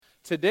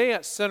today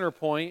at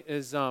Centerpoint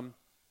is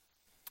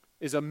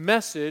a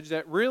message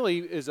that really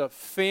is a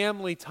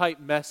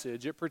family-type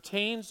message. It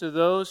pertains to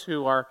those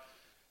who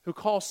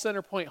call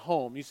Centerpoint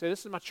home. You say,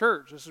 this is my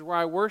church. This is where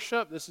I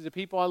worship. This is the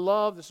people I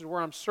love. This is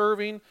where I'm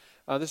serving.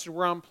 This is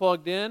where I'm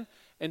plugged in.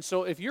 And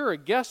so if you're a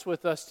guest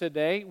with us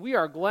today, we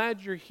are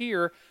glad you're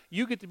here.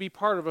 You get to be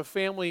part of a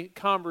family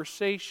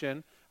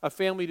conversation, a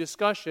family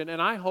discussion.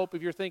 And I hope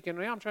if you're thinking,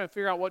 I'm trying to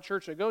figure out what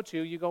church to go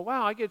to, you go,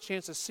 wow, I get a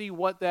chance to see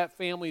what that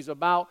family's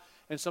about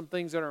and some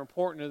things that are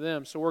important to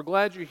them. So we're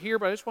glad you're here,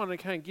 but I just wanted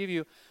to kind of give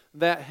you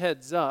that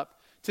heads up.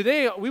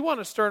 Today, we want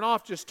to start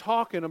off just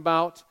talking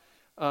about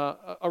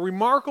a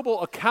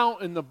remarkable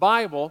account in the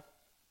Bible,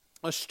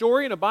 a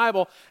story in the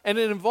Bible, and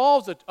it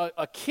involves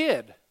a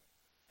kid.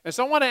 And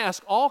so I want to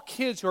ask all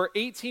kids who are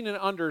 18 and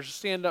under to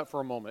stand up for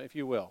a moment, if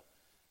you will.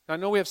 I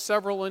know we have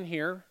several in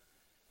here.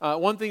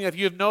 One thing, if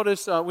you've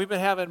noticed, we've been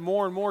having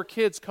more and more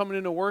kids coming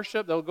into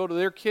worship. They'll go to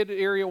their kid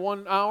area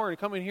 1 hour and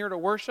come in here to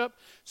worship.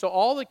 So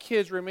all the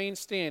kids remain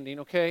standing,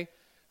 okay?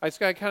 I just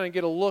got to kind of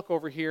get a look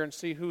over here and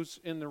see who's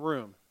in the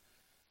room.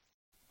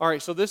 All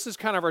right, so this is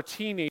kind of our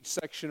teenage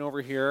section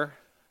over here.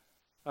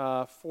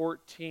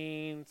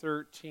 14,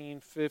 13,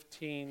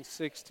 15,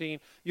 16.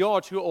 You all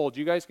are too old.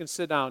 You guys can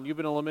sit down. You've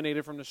been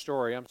eliminated from the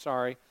story. I'm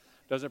sorry.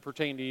 Doesn't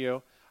pertain to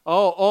you.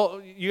 Oh,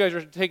 you guys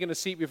are taking a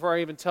seat before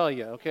I even tell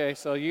you, okay?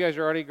 So you guys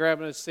are already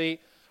grabbing a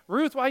seat.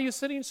 Ruth, why are you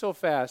sitting so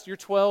fast? You're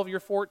 12, you're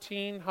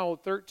 14, how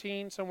old?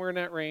 13, somewhere in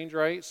that range,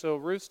 right? So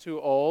Ruth's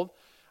too old.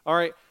 All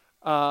right,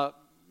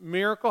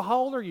 Miracle, how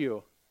old are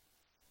you?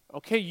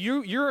 Okay,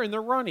 you're in the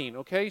running,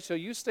 okay? So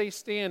you stay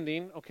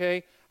standing,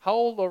 okay? How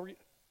old are you?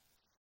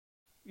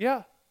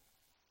 Yeah.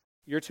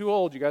 You're too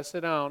old, you got to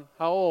sit down.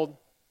 How old?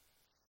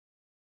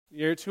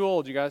 You're too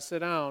old, you got to sit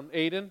down.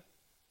 Aiden?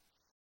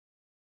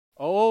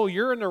 Oh,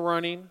 you're in the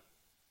running.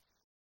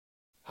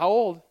 How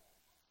old?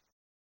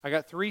 I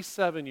got 3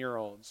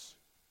 7-year-olds.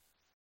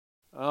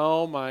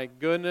 Oh my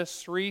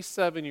goodness, 3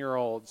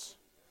 7-year-olds.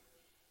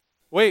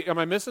 Wait, am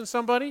I missing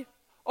somebody?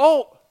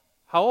 Oh,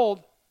 how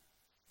old?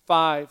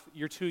 5.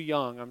 You're too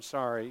young, I'm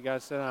sorry. You got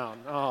to sit down.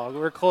 Oh,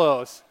 we're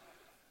close.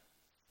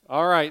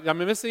 All right,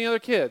 am I missing any other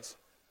kids?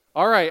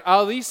 All right,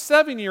 out of these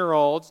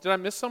 7-year-olds, did I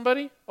miss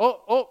somebody?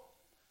 Oh,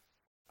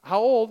 how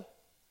old?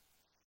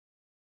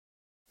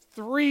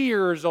 3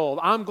 years old.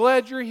 I'm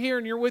glad you're here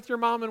and you're with your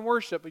mom in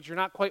worship, but you're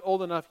not quite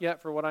old enough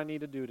yet for what I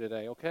need to do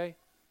today, okay?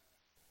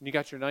 And you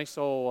got your nice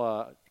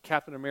old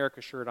Captain America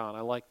shirt on.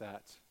 I like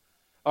that.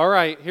 All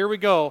right, here we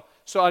go.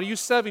 So out of you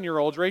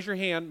 7-year-olds, raise your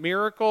hand.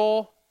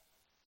 Miracle,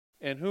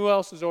 and who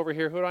else is over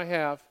here? Who do I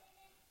have?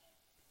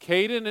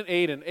 Caden and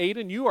Aiden.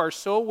 Aiden, you are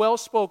so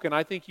well-spoken.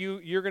 I think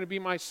you're going to be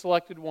my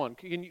selected one.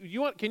 Can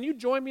you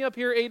join me up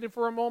here, Aiden,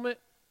 for a moment?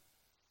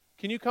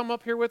 Can you come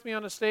up here with me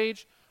on the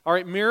stage? All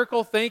right,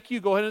 Miracle, thank you.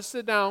 Go ahead and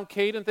sit down.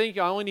 Caden, thank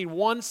you. I only need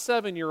 1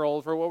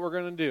 7-year-old for what we're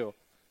going to do.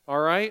 All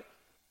right?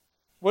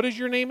 What is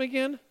your name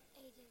again?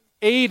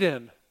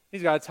 Aiden.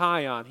 He's got a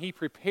tie on. He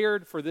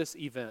prepared for this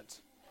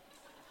event.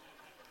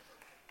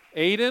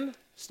 Aiden,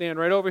 stand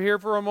right over here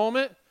for a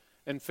moment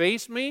and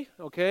face me,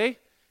 okay?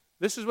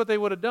 This is what they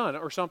would have done,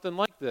 or something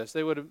like this.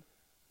 They would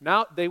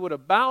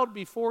have bowed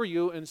before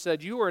you and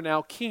said, you are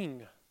now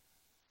king.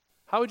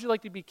 How would you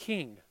like to be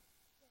king?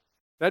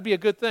 That'd be a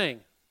good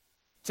thing.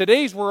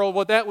 Today's world,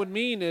 what that would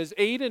mean is,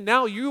 Aiden,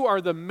 now you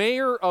are the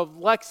mayor of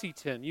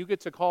Lexington. You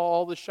get to call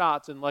all the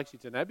shots in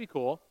Lexington. That'd be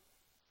cool.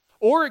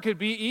 Or it could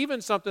be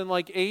even something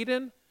like,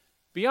 Aiden,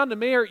 beyond the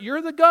mayor,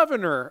 you're the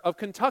governor of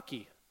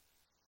Kentucky.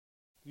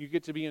 You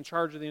get to be in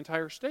charge of the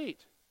entire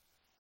state.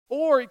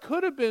 Or it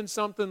could have been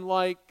something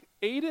like,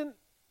 Aiden,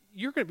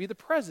 you're going to be the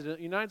president of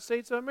the United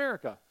States of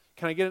America.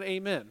 Can I get an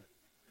amen?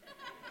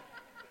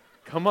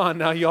 Come on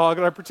now, y'all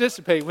got to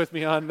participate with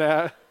me on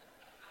that.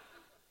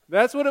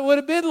 That's what it would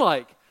have been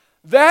like.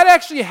 That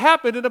actually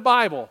happened in the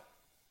Bible.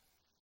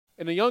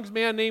 And the young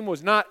man's name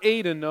was not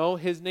Aiden, no.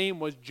 His name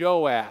was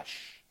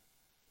Joash.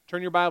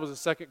 Turn your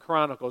Bibles to 2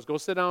 Chronicles. Go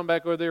sit down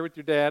back over there with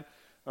your dad.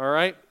 All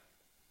right?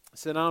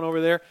 Sit down over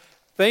there.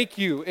 Thank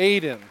you,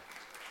 Aiden.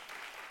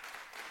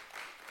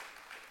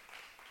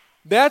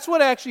 That's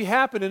what actually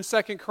happened in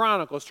 2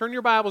 Chronicles. Turn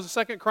your Bibles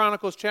to 2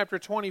 Chronicles chapter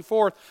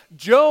 24.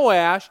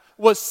 Joash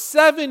was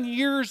 7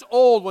 years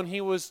old when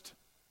he was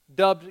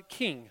dubbed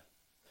king.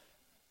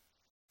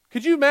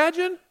 Could you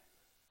imagine?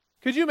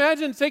 Could you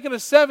imagine taking a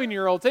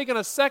 7-year-old, taking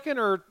a second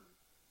or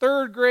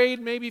third grade,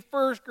 maybe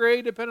first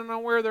grade, depending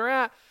on where they're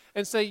at,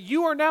 and say,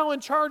 you are now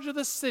in charge of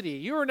the city.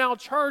 You are now in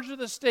charge of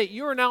the state.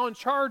 You are now in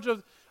charge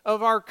of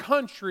our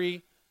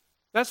country.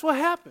 That's what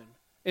happened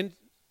in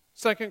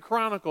 2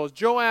 Chronicles.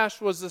 Joash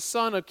was the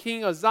son of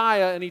King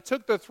Uzziah, and he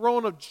took the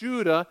throne of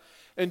Judah.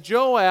 And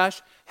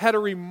Joash had a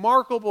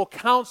remarkable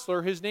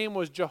counselor. His name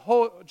was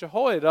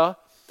Jehoiada.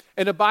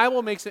 And the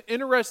Bible makes an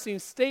interesting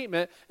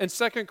statement in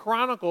 2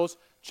 Chronicles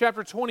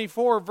chapter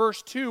 24,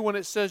 verse 2, when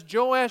it says,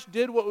 Joash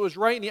did what was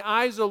right in the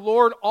eyes of the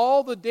Lord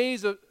all the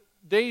days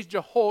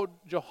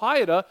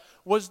Jehoiada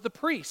was the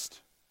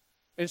priest.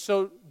 And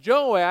so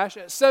Joash,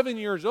 at 7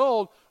 years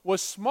old,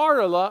 was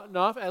smart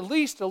enough at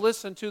least to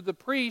listen to the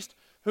priest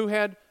who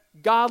had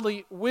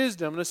godly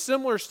wisdom. And a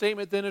similar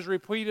statement then is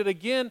repeated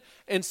again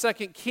in 2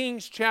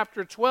 Kings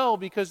chapter 12,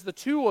 because the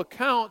two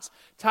accounts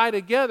tie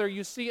together.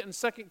 You see it in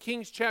 2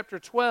 Kings chapter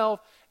 12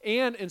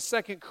 and in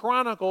 2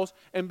 Chronicles,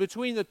 and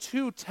between the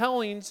two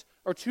tellings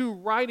or two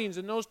writings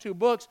in those two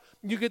books,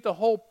 you get the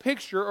whole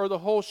picture or the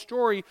whole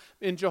story.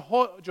 And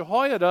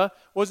Jehoiada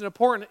was an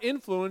important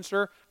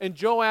influencer in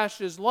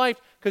Joash's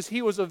life because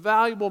he was a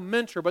valuable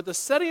mentor. But the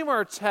setting of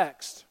our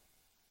text,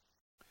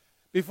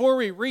 before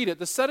we read it,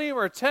 the setting of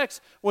our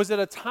text was at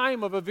a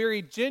time of a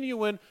very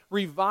genuine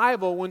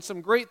revival when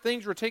some great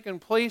things were taking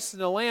place in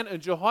the land, and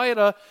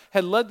Jehoiada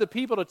had led the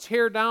people to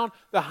tear down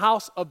the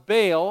house of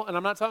Baal. And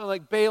I'm not talking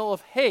like Baal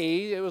of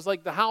hay. It was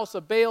like the house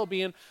of Baal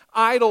being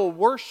idol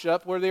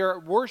worship, where they are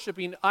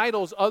worshiping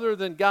idols other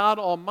than God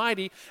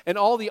Almighty, and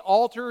all the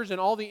altars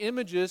and all the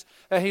images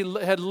that he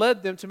had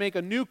led them to make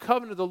a new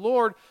covenant of the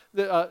Lord,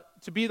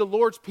 to be the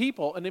Lord's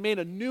people, and they made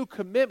a new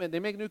commitment. They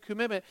make a new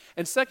commitment.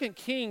 In 2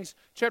 Kings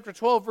chapter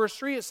 12, verse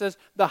 3, it says,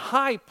 the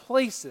high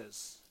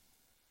places.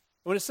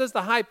 When it says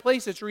the high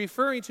place, it's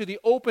referring to the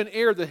open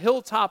air, the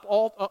hilltop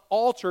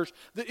altars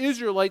the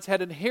Israelites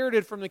had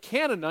inherited from the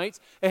Canaanites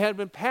and had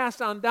been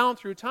passed on down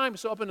through time.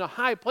 So up in the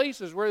high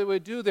places where they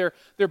would do their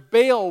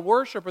Baal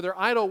worship or their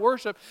idol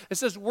worship, it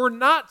says, we're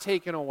not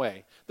taken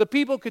away. The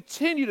people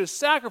continue to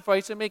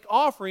sacrifice and make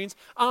offerings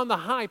on the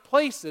high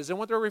places. And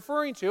what they're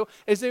referring to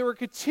is they were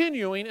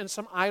continuing in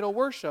some idol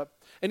worship.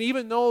 And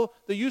even though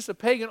the use of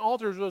pagan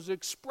altars was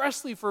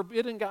expressly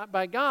forbidden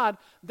by God,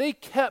 they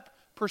kept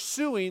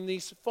pursuing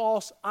these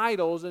false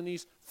idols and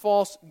these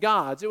false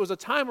gods. It was a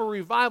time of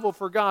revival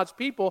for God's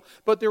people,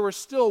 but there was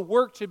still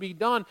work to be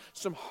done.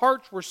 Some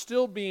hearts were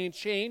still being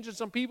changed, and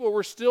some people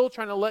were still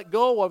trying to let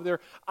go of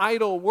their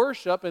idol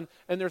worship and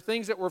their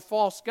things that were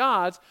false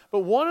gods.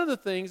 But one of the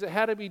things that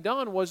had to be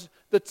done was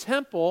the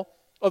temple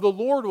of the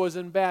Lord was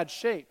in bad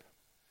shape.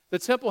 The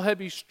temple had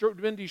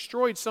been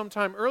destroyed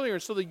sometime earlier,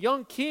 so the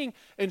young king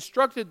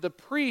instructed the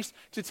priest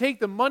to take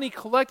the money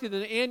collected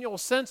in the annual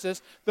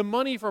census, the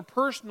money from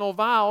personal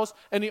vows,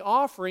 and the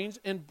offerings,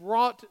 and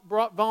brought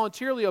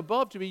voluntarily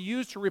above to be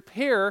used to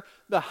repair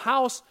the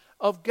house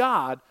of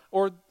God,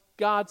 or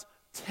God's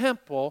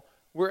temple,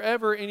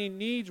 wherever any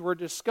needs were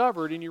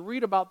discovered. And you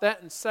read about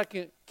that in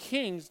 2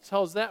 Kings, it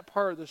tells that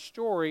part of the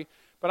story.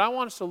 But I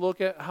want us to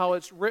look at how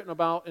it's written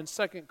about in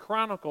 2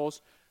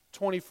 Chronicles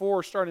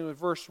 24, starting with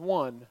verse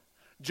 1.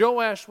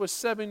 Joash was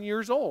 7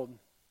 years old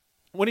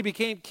when he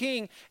became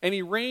king, and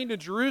he reigned in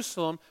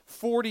Jerusalem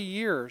 40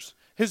 years.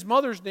 His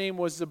mother's name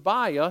was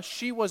Zebiah.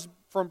 She was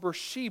from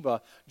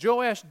Beersheba.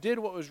 Joash did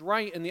what was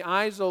right in the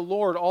eyes of the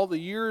Lord all the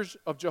years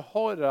of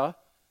Jehoiada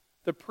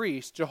the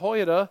priest.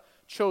 Jehoiada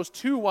chose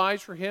 2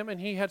 wives for him, and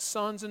he had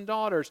sons and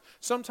daughters.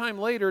 Sometime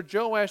later,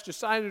 Joash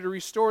decided to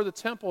restore the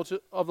temple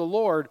of the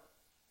Lord.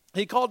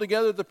 He called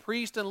together the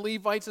priests and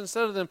Levites and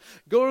said to them,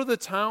 go to the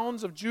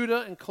towns of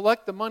Judah and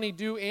collect the money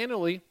due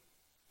annually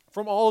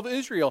from all of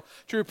Israel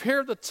to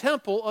repair the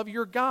temple of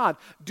your God.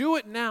 Do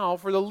it now,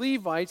 for the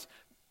Levites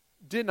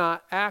did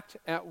not act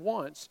at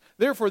once.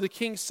 Therefore the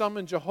king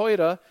summoned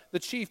Jehoiada, the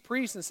chief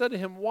priest, and said to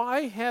him,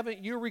 why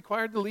haven't you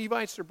required the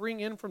Levites to bring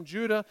in from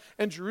Judah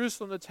and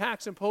Jerusalem the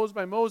tax imposed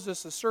by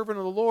Moses, the servant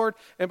of the Lord,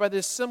 and by the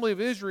assembly of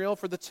Israel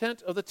for the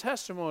tent of the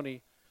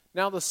testimony?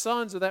 Now the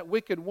sons of that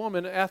wicked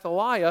woman,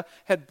 Athaliah,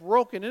 had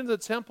broken into the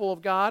temple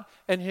of God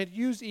and had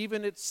used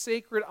even its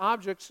sacred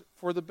objects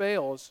for the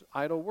Baals,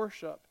 idol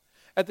worship.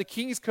 At the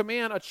king's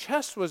command, a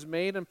chest was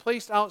made and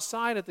placed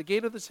outside at the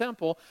gate of the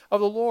temple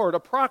of the Lord. A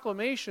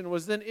proclamation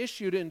was then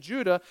issued in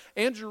Judah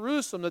and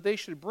Jerusalem that they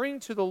should bring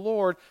to the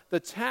Lord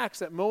the tax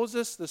that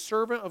Moses, the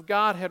servant of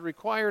God, had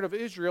required of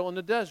Israel in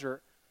the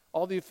desert.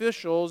 All the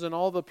officials and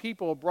all the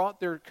people brought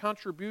their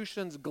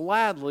contributions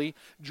gladly,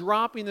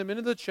 dropping them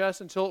into the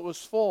chest until it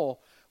was full.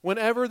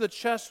 Whenever the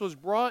chest was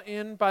brought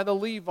in by the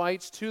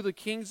Levites to the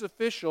king's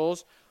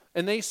officials,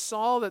 and they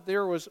saw that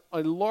there was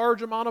a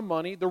large amount of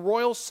money, the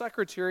royal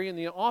secretary and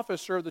the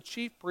officer of the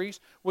chief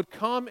priest would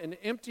come and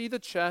empty the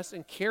chest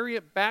and carry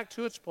it back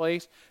to its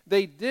place.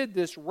 They did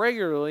this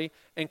regularly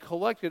and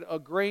collected a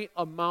great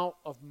amount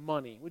of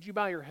money. Would you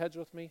bow your heads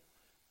with me?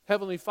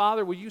 Heavenly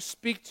Father, will you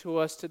speak to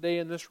us today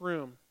in this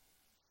room?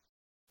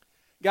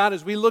 God,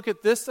 as we look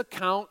at this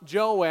account,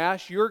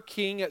 Joash, your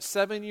king at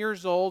 7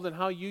 years old, and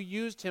how you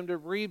used him to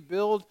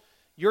rebuild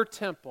your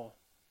temple,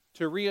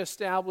 to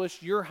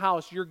reestablish your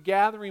house, your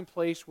gathering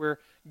place where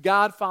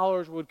God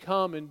followers would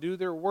come and do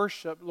their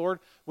worship. Lord,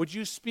 would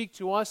you speak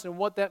to us and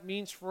what that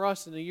means for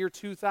us in the year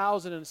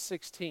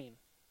 2016?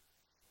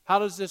 How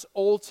does this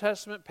Old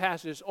Testament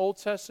passage, this Old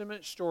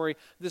Testament story,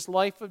 this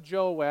life of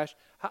Joash,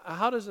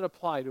 how does it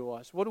apply to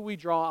us? What do we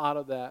draw out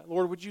of that?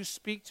 Lord, would you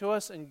speak to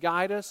us and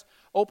guide us?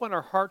 Open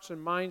our hearts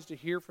and minds to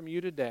hear from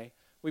you today.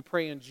 We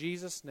pray in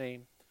Jesus'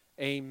 name,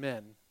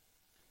 amen.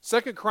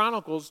 2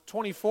 Chronicles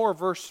 24,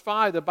 verse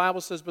 5, the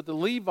Bible says, but the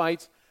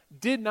Levites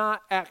did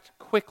not act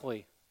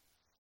quickly.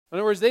 In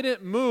other words, they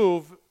didn't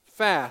move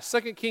fast.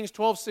 2 Kings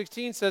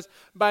 12:16 says,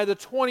 by the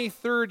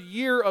 23rd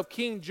year of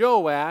King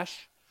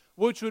Joash,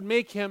 which would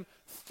make him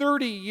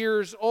 30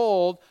 years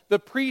old, the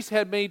priest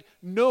had made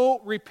no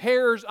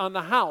repairs on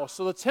the house.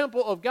 So the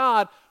temple of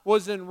God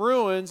was in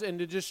ruins and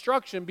to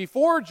destruction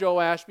before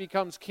Joash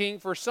becomes king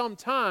for some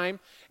time.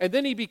 And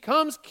then he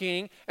becomes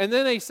king. And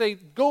then they say,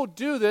 go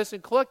do this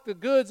and collect the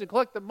goods and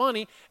collect the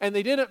money. And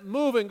they didn't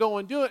move and go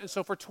and do it. And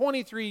so for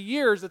 23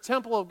 years, the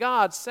temple of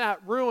God sat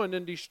ruined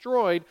and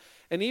destroyed.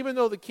 And even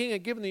though the king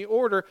had given the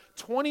order,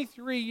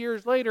 23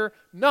 years later,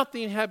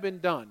 nothing had been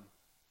done.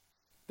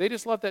 They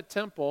just left that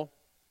temple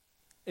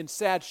in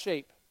sad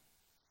shape,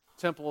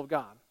 temple of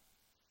God.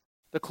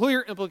 The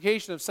clear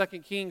implication of 2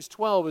 Kings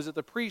 12 is that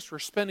the priests were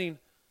spending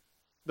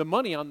the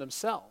money on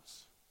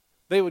themselves.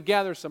 They would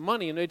gather some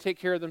money and they'd take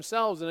care of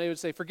themselves, and they would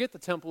say, forget the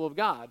temple of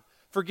God.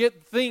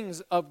 Forget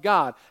things of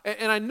God.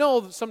 And I know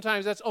that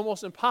sometimes that's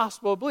almost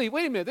impossible to believe.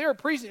 Wait a minute, they were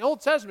priests in the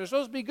Old Testament. They're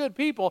supposed to be good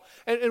people.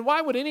 And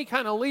why would any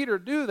kind of leader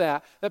do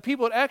that? That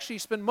people would actually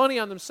spend money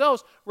on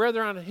themselves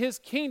rather on his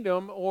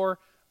kingdom or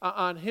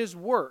on his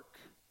work.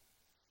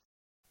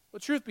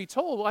 But truth be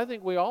told, I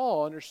think we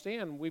all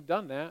understand we've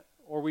done that,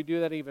 or we do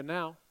that even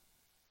now.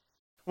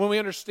 When we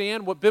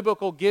understand what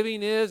biblical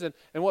giving is and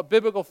what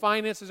biblical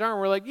finances are,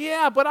 and we're like,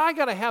 yeah, but I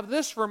got to have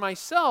this for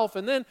myself,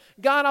 and then,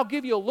 God, I'll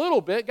give you a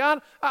little bit.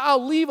 God,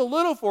 I'll leave a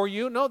little for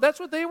you. No, that's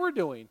what they were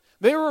doing.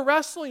 They were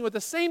wrestling with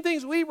the same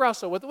things we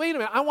wrestle with. Wait a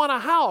minute, I want a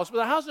house, but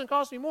the house doesn't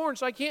cost me more, and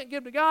so I can't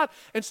give to God.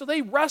 And so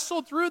they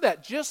wrestled through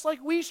that just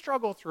like we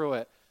struggle through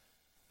it.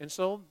 And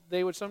so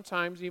they would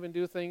sometimes even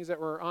do things that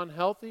were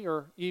unhealthy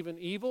or even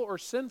evil or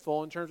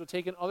sinful in terms of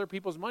taking other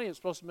people's money that's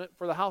supposed to be meant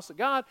for the house of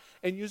God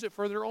and use it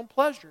for their own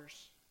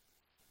pleasures.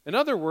 In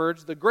other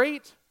words, the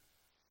great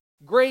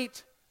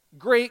grandkids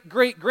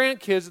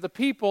of the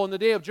people in the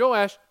day of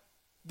Joash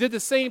did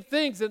the same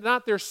things that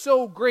not their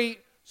so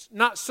great,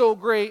 not so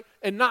great,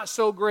 and not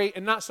so great,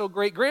 and not so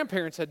great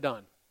grandparents had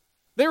done.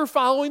 They were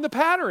following the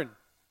pattern.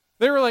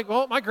 They were like,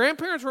 well, my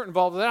grandparents weren't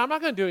involved with that. I'm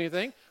not going to do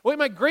anything. Wait,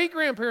 my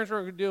great-grandparents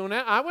weren't doing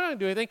that. I'm not going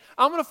to do anything.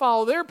 I'm going to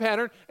follow their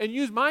pattern and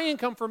use my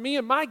income for me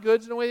and my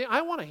goods in the way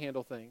I want to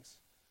handle things.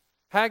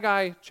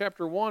 Haggai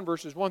chapter 1,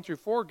 verses 1 through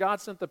 4, God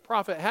sent the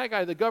prophet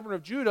Haggai, the governor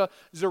of Judah,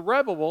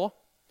 Zerubbabel,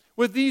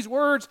 with these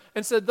words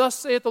and said, thus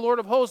saith the Lord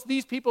of hosts,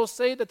 these people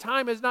say the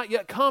time has not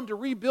yet come to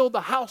rebuild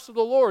the house of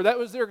the Lord. That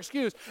was their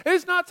excuse.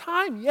 It's not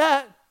time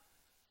yet.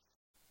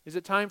 Is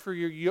it time for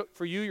you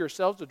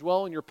yourselves to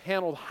dwell in your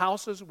paneled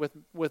houses with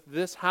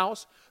this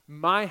house,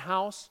 my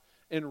house,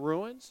 in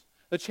ruins?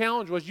 The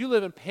challenge was you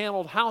live in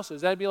paneled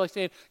houses. That'd be like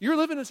saying, you're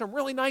living in some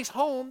really nice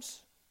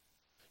homes.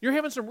 You're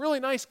having some really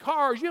nice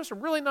cars. You have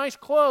some really nice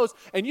clothes.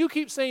 And you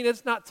keep saying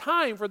it's not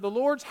time for the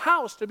Lord's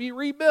house to be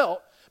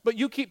rebuilt. But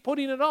you keep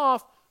putting it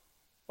off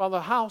while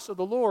the house of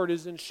the Lord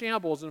is in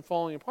shambles and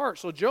falling apart.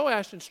 So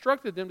Joash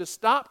instructed them to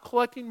stop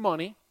collecting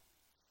money.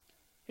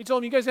 He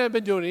told them, you guys haven't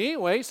been doing it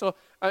anyway,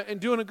 and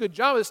doing a good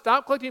job.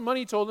 Stop collecting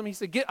money, he told them. He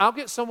said, I'll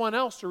get someone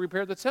else to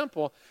repair the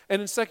temple.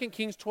 And in 2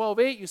 Kings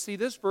 12:8, you see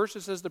this verse.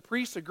 It says, the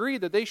priests agreed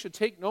that they should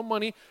take no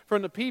money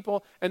from the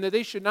people and that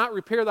they should not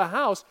repair the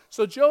house.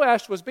 So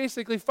Joash was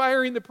basically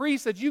firing the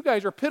priests, that you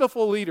guys are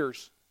pitiful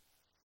leaders.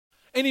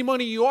 Any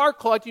money you are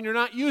collecting, you're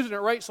not using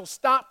it, right? So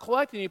stop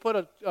collecting. He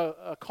put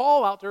a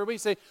call out to everybody,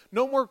 say,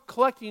 no more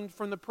collecting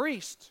from the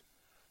priest.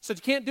 So you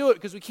can't do it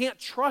because we can't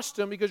trust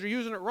them because you're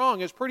using it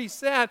wrong. It's pretty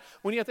sad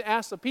when you have to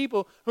ask the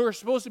people who are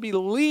supposed to be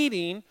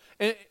leading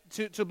and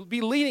to be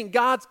leading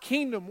God's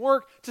kingdom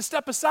work to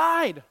step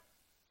aside.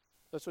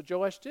 That's what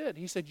Joash did.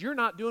 He said, you're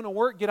not doing the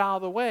work, get out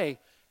of the way.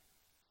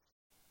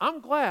 I'm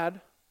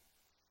glad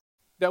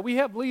that we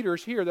have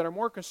leaders here that are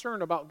more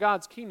concerned about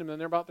God's kingdom than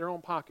they're about their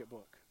own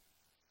pocketbook.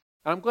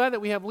 I'm glad that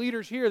we have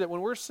leaders here that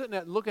when we're sitting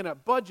at looking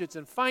at budgets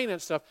and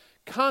finance stuff,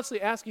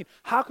 constantly asking,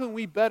 how can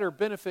we better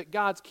benefit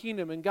God's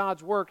kingdom and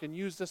God's work and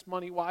use this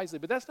money wisely?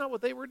 But that's not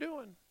what they were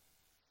doing.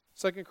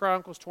 2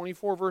 Chronicles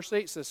 24, verse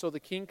 8 says, so the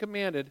king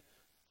commanded,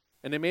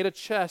 and they made a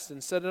chest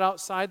and set it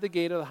outside the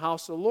gate of the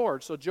house of the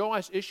Lord. So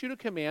Joash issued a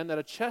command that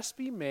a chest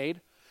be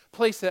made,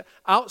 placed it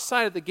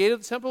outside of the gate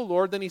of the temple of the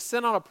Lord. Then he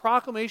sent out a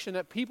proclamation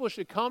that people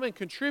should come and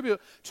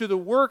contribute to the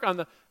work on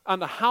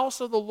the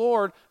house of the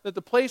Lord, that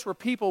the place where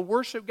people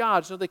worship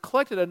God. So they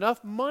collected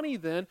enough money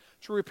then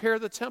to repair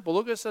the temple.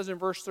 Look what it says in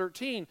verse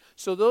 13.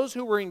 So those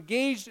who were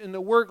engaged in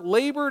the work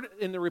labored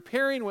in the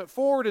repairing, went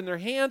forward in their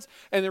hands,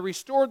 and they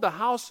restored the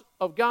house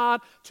of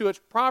God to its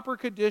proper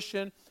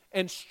condition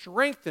and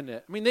strengthened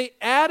it. I mean, they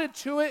added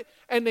to it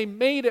and they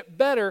made it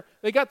better.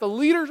 They got the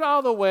leaders out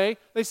of the way.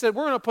 They said,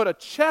 we're going to put a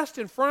chest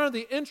in front of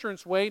the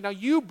entranceway. Now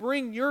you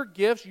bring your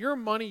gifts, your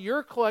money,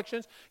 your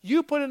collections.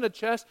 You put in the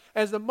chest.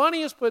 As the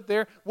money is put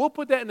there, we'll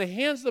put that in the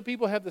hands of the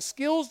people who have the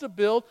skills to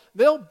build.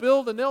 They'll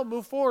build and they'll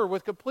move forward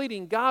with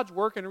completing God's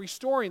work and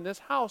restoring this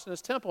house and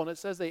this temple. And it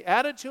says they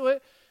added to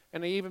it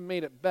and they even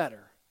made it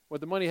better. What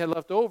the money had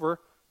left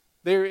over,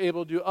 they were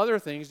able to do other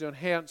things to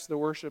enhance the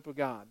worship of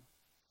God.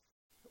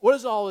 What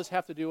does all this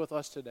have to do with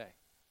us today?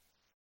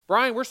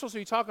 Brian, we're supposed to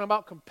be talking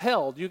about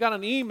Compelled. You got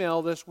an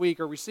email this week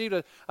or received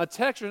a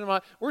text.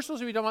 We're supposed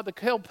to be talking about the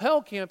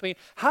Compelled campaign.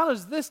 How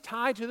does this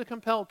tie to the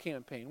Compelled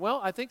campaign? Well,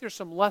 I think there's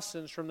some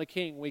lessons from the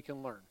king we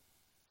can learn.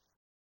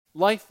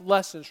 life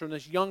lessons from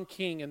this young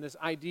king and this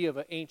idea of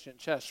an ancient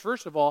chest.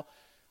 First of all,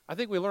 I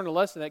think we learned a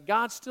lesson that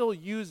God still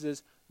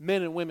uses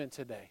men and women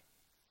today.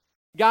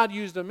 God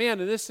used a man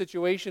in this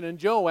situation,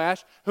 and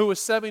Joash, who was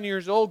 7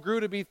 years old,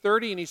 grew to be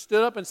 30, and he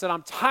stood up and said,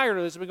 I'm tired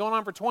of this. It's been going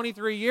on for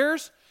 23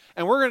 years,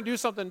 and we're going to do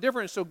something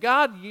different. So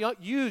God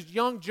used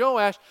young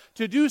Joash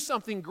to do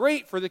something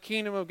great for the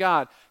kingdom of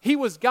God. He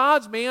was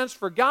God's man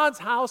for God's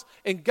house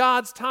and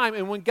God's time.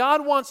 And when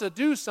God wants to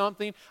do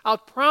something, I'll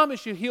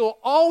promise you, He'll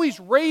always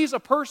rise a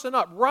person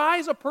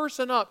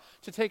up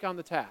to take on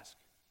the task.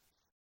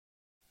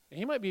 And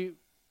He might be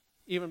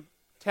even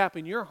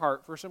tapping your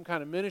heart for some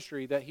kind of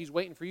ministry that He's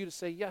waiting for you to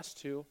say yes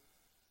to.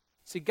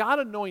 See, God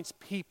anoints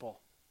people.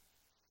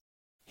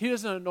 He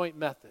doesn't anoint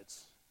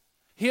methods.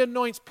 He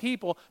anoints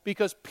people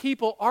because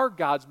people are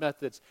God's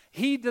methods.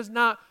 He does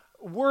not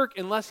work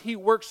unless He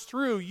works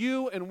through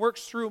you and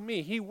works through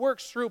me. He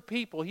works through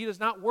people. He does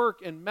not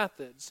work in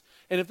methods.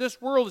 And if this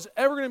world is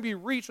ever going to be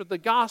reached with the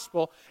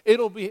gospel,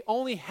 it'll be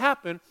only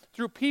happen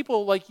through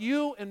people like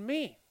you and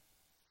me.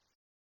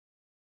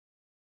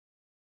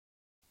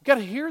 You've got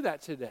to hear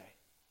that today.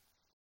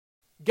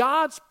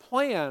 God's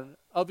plan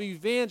of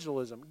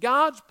evangelism,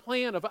 God's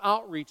plan of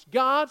outreach,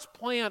 God's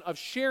plan of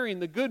sharing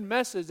the good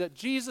message that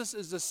Jesus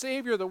is the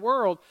Savior of the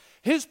world,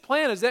 His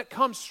plan is that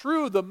comes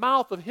through the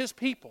mouth of His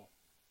people.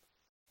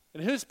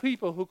 And His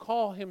people who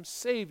call Him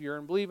Savior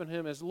and believe in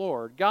Him as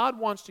Lord. God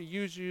wants to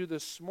use you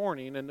this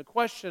morning, and the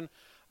question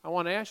I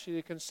want to ask you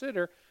to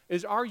consider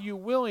is, are you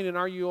willing and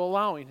are you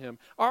allowing Him?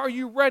 Are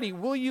you ready?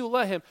 Will you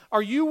let Him?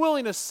 Are you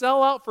willing to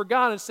sell out for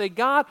God and say,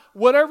 God,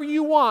 whatever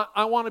you want,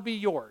 I want to be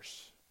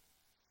yours?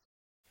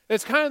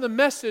 It's kind of the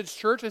message,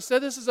 church. I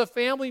said this is a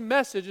family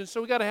message, and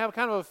so we got to have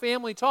kind of a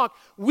family talk.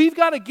 We've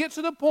got to get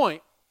to the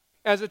point,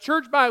 as a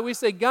church body, we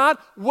say, God,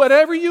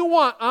 whatever you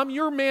want, I'm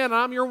your man,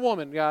 I'm your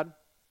woman, God.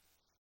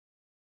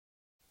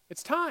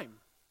 It's time.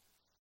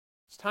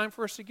 It's time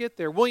for us to get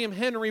there. William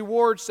Henry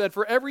Ward said,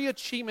 for every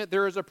achievement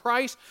there is a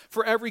price.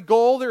 For every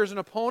goal there is an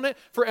opponent.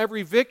 For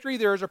every victory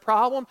there is a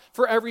problem.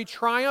 For every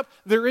triumph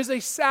there is a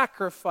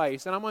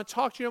sacrifice. And I'm going to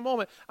talk to you in a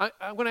moment.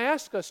 I'm going to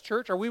ask us,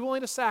 church, are we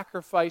willing to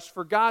sacrifice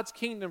for God's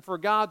kingdom, for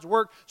God's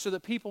work, so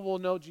that people will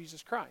know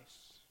Jesus Christ?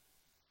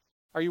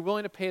 Are you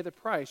willing to pay the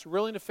price?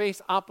 Willing to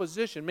face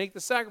opposition, make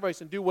the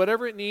sacrifice, and do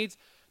whatever it needs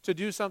to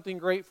do something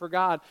great for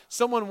God?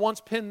 Someone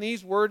once penned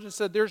these words and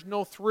said, there's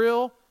no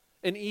thrill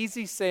in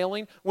easy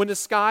sailing. When the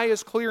sky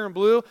is clear and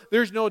blue,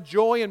 there's no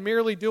joy in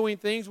merely doing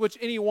things which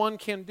anyone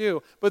can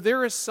do. But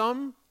there is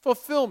some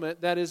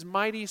fulfillment that is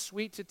mighty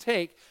sweet to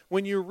take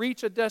when you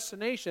reach a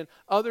destination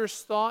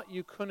others thought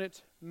you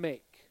couldn't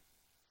make.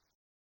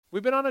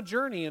 We've been on a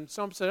journey, and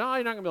some said, oh,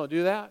 you're not going to be able to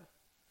do that.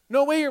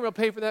 No way you're going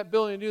to pay for that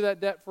building and do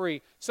that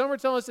debt-free. Some are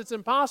telling us it's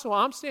impossible.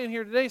 I'm standing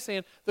here today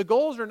saying the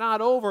goals are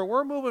not over.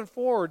 We're moving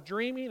forward,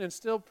 dreaming and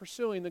still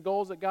pursuing the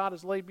goals that God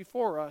has laid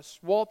before us.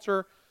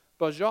 Walter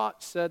Bajot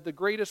said, the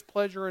greatest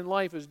pleasure in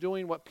life is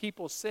doing what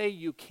people say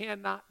you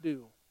cannot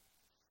do.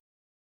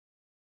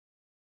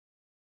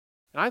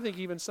 And I think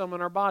even some in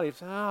our body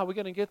say, are we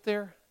going to get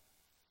there?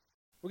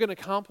 We're going to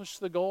accomplish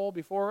the goal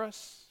before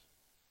us?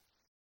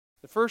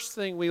 The first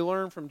thing we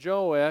learn from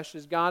Joash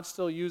is God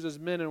still uses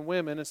men and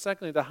women. And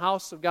secondly, the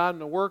house of God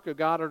and the work of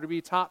God are to be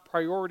top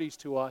priorities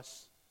to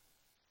us.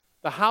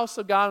 The house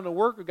of God and the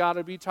work of God are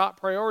to be top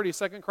priorities.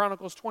 2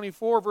 Chronicles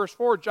 24, verse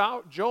 4,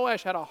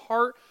 Joash had a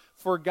heart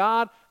for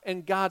God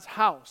and God's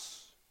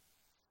house.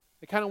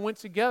 It kind of went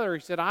together. He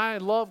said, I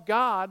love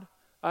God.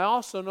 I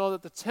also know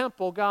that the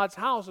temple, God's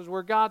house, is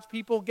where God's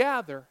people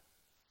gather.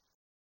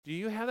 Do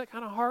you have that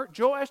kind of heart?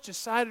 Joash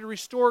decided to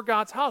restore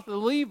God's house. The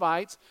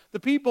Levites, the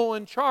people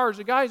in charge,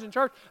 the guys in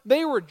charge,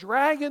 they were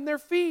dragging their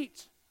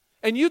feet.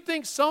 And you'd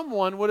think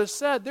someone would have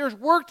said, there's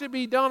work to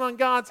be done on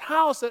God's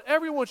house, that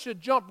everyone should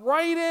jump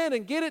right in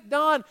and get it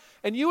done.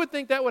 And you would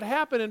think that would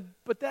happen,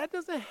 but that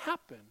doesn't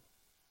happen.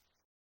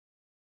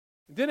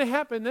 It didn't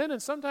happen then,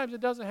 and sometimes it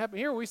doesn't happen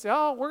here. We say,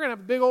 oh, we're going to have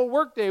a big old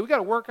work day. We've got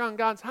to work on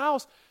God's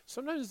house.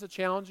 Sometimes it's a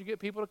challenge to get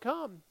people to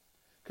come,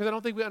 because I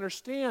don't think we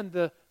understand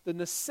the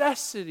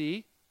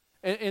necessity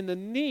and the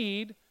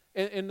need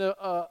and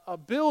the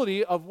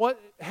ability of what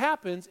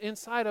happens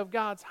inside of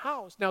God's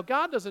house. Now,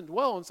 God doesn't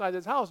dwell inside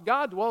His house.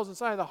 God dwells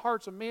inside the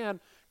hearts of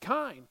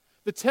mankind.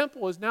 The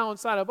temple is now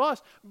inside of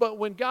us, but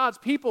when God's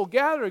people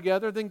gather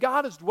together, then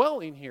God is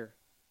dwelling here.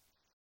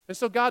 And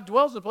so God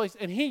dwells in a place,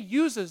 and He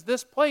uses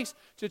this place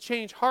to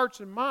change hearts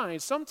and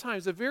minds.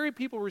 Sometimes the very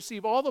people who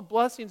receive all the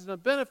blessings and the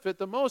benefit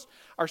the most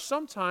are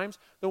sometimes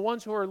the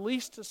ones who are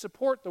least to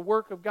support the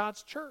work of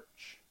God's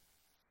church.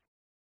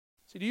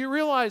 See, do you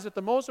realize that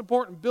the most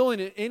important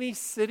building in any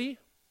city,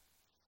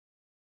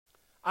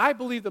 I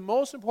believe the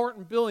most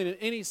important building in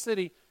any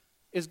city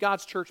is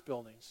God's church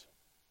buildings.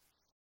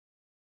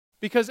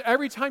 Because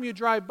every time you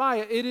drive by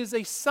it, it is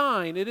a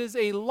sign, it is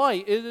a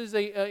light, it is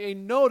a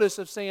notice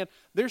of saying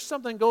there's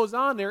something goes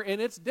on there and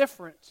it's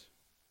different.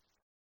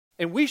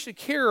 And we should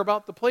care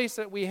about the place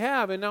that we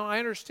have. And now I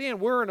understand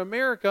we're in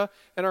America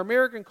and our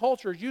American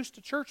culture is used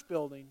to church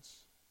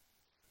buildings.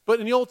 But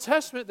in the Old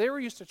Testament, they were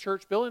used to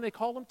church building. They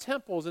called them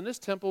temples. And this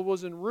temple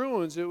was in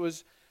ruins. It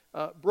was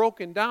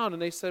broken down,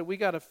 and they said, we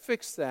got to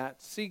fix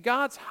that. See,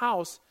 God's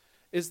house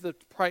is the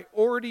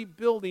priority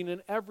building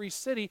in every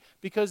city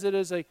because it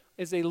is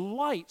a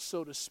light,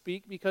 so to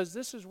speak, because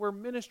this is where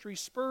ministry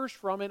spurs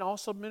from and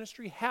also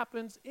ministry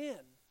happens in.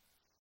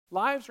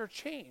 Lives are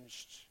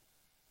changed.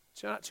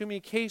 It's not too many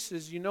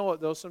cases, you know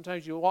it though.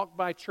 Sometimes you walk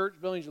by church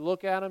buildings, you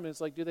look at them, and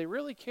it's like, do they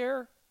really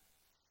care?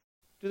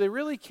 Do they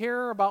really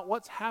care about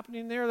what's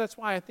happening there? That's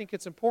why I think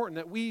it's important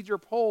that weeds are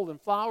pulled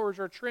and flowers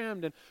are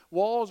trimmed and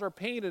walls are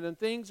painted and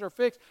things are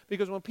fixed.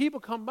 Because when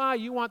people come by,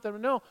 you want them to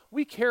know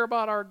we care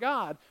about our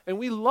God and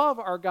we love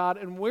our God.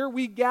 And where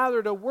we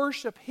gather to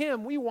worship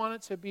Him, we want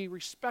it to be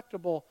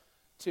respectable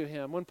to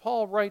Him. When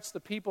Paul writes the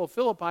people of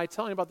Philippi,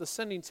 telling about the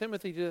sending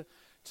Timothy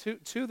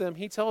to them,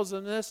 he tells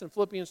them this in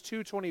Philippians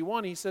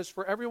 2:21. He says,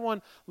 for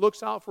everyone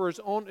looks out for his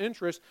own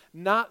interests,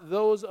 not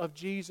those of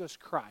Jesus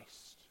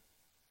Christ.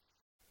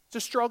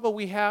 It's a struggle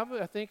we have,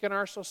 I think, in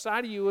our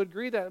society. You would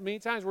agree that many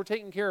times we're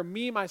taking care of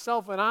me,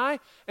 myself, and I,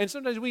 and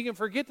sometimes we can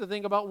forget to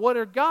think about what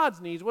are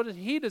God's needs, what does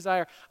He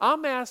desire.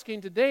 I'm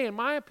asking today, and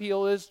my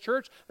appeal is,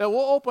 church, that we'll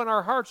open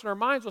our hearts and our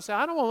minds. We'll say,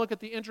 I don't want to look at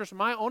the interests of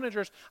my own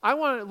interests. I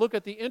want to look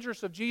at the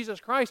interests of Jesus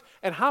Christ,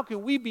 and how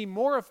can we be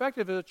more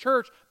effective as a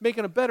church,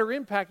 making a better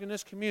impact in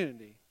this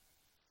community.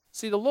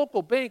 See, the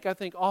local bank, I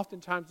think,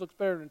 oftentimes looks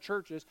better than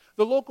churches.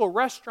 The local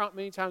restaurant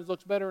many times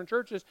looks better in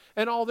churches,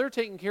 and all they're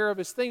taking care of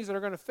is things that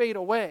are going to fade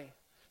away.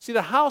 See,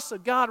 the house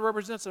of God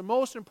represents the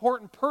most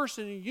important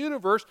person in the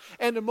universe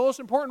and the most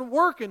important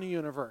work in the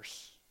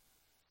universe.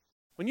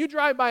 When you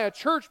drive by a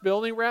church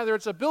building, whether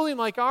it's a building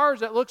like ours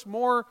that looks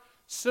more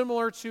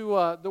similar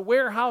to the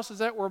warehouses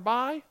that we're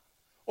by,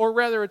 or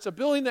rather it's a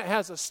building that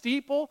has a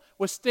steeple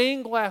with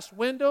stained glass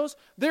windows,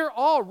 they're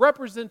all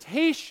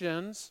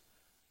representations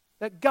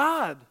that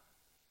God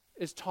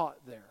is taught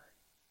there,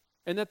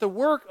 and that the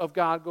work of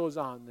God goes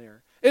on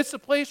there. It's a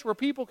place where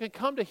people can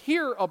come to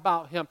hear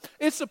about Him.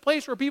 It's a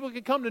place where people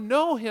can come to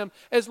know Him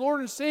as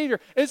Lord and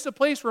Savior. It's a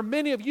place where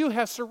many of you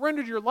have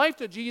surrendered your life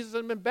to Jesus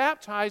and been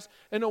baptized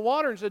in the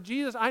water and said,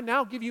 Jesus, I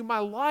now give you my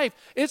life.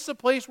 It's a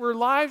place where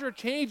lives are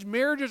changed,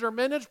 marriages are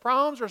mended,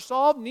 problems are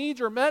solved,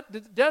 needs are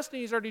met,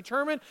 destinies are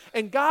determined,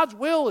 and God's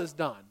will is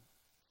done.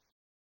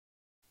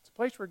 It's a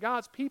place where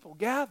God's people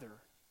gather.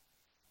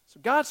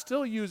 So God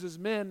still uses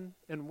men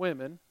and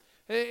women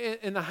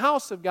in the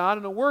house of God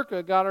and the work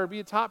of God are to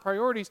be top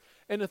priorities.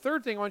 And the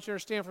third thing I want you to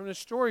understand from this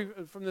story,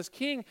 from this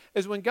king,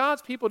 is when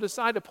God's people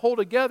decide to pull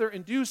together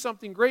and do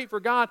something great for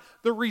God,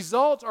 the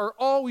results are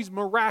always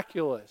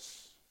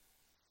miraculous.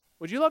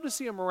 Would you love to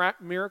see a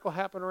miracle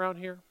happen around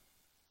here?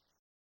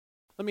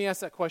 Let me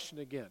ask that question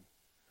again.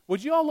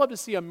 Would you all love to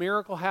see a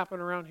miracle happen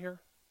around here?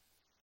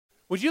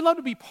 Would you love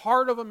to be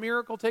part of a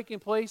miracle taking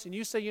place and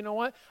you say, you know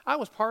what, I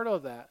was part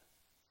of that?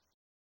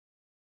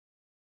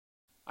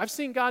 I've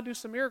seen God do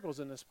some miracles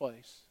in this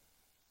place.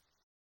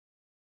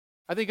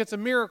 I think it's a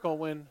miracle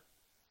when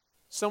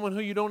someone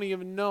who you don't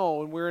even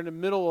know, and we're in the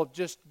middle of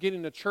just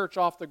getting the church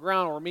off the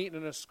ground or meeting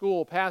in a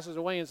school, passes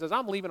away and says,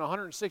 I'm leaving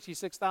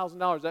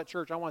 $166,000 that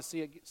church. I want to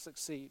see it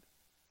succeed.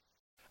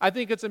 I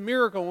think it's a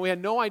miracle when we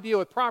had no idea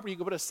what property, you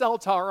could put a cell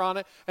tower on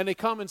it, and they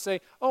come and say,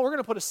 oh, we're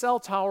going to put a cell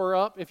tower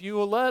up if you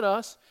will let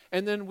us,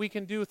 and then we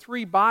can do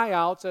 3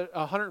 buyouts at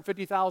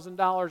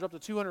 $150,000 up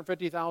to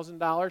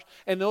 $250,000,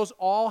 and those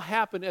all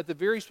happen at the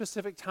very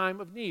specific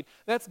time of need.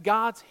 That's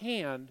God's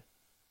hand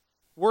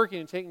working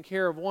and taking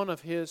care of one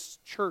of His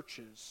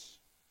churches.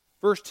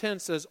 Verse 10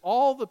 says,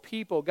 all the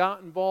people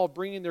got involved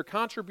bringing their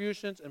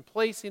contributions and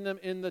placing them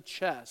in the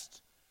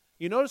chest.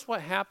 You notice what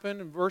happened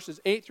in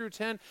verses 8 through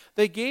 10?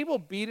 They gave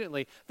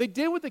obediently. They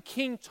did what the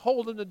king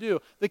told them to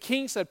do. The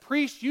king said,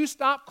 priest, you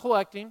stop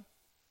collecting.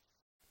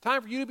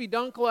 Time for you to be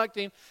done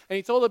collecting. And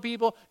he told the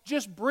people,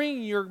 just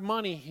bring your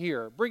money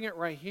here. Bring it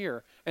right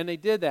here. And they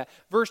did that.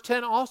 Verse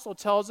 10 also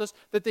tells us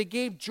that they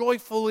gave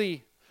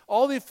joyfully.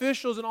 All the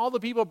officials and all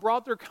the people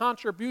brought their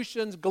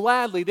contributions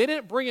gladly. They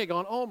didn't bring it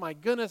going, oh my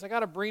goodness, I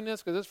got to bring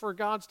this because it's for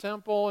God's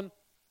temple and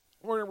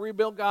we're going to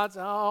rebuild God's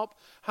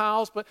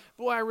house, but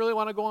boy, I really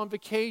want to go on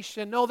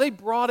vacation. No, they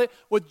brought it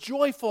with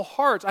joyful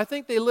hearts. I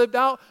think they lived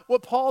out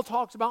what Paul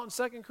talks about in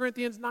 2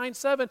 Corinthians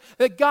 9:7,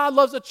 that God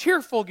loves a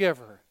cheerful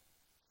giver.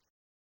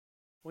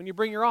 When you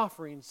bring your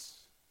offerings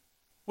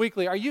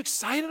weekly, are you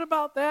excited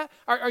about that?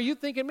 Are you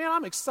thinking, man,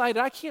 I'm excited.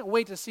 I can't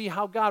wait to see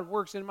how God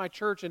works in my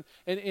church and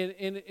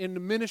in the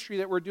ministry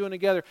that we're doing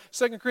together.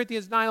 2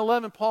 Corinthians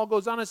 9:11, Paul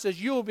goes on and says,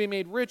 you will be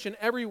made rich in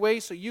every way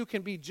so you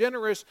can be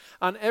generous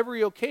on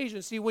every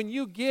occasion. See, when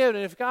you give,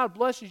 and if God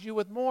blesses you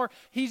with more,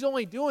 He's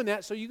only doing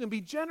that so you can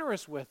be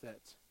generous with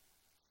it.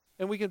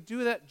 And we can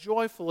do that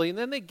joyfully. And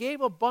then they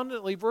gave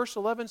abundantly. Verse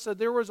 11 said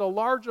there was a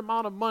large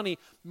amount of money.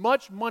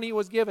 Much money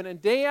was given.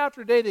 And day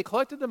after day they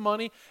collected the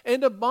money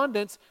in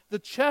abundance. The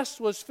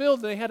chest was filled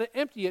and they had to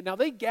empty it. Now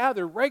they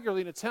gathered regularly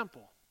in the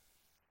temple.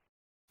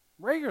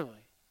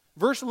 Regularly.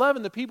 Verse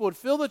 11, the people would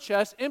fill the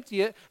chest,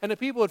 empty it, and the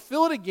people would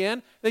fill it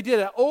again. They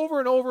did it over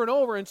and over and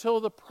over until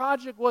the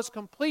project was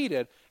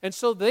completed. And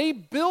so they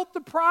built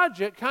the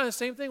project, kind of the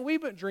same thing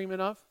we've been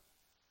dreaming of.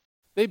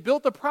 They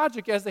built the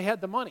project as they had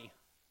the money.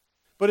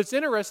 But it's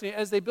interesting,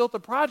 as they built the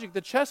project, the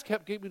chest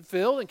kept getting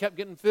filled and kept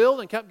getting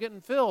filled and kept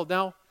getting filled.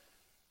 Now,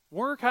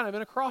 we're kind of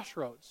in a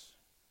crossroads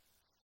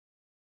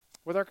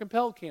with our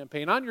Compelled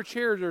campaign. On your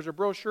chairs, there's a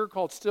brochure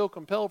called Still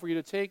Compelled for you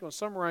to take. I'll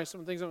summarize some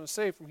of the things I'm going to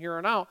say from here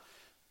on out.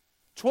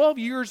 12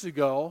 years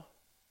ago,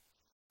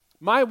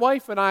 my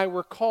wife and I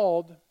were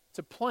called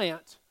to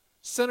plant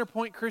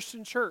Centerpoint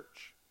Christian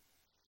Church.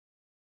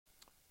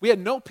 We had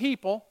no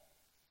people.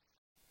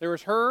 There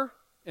was her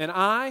and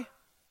I,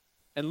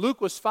 and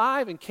Luke was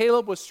 5, and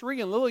Caleb was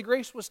 3, and Lily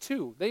Grace was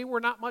 2. They were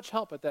not much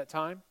help at that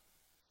time.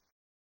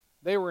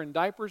 They were in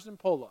diapers and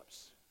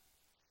pull-ups.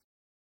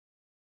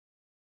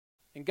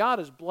 And God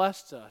has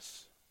blessed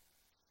us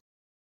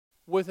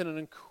with an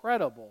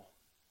incredible,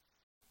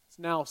 it's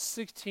now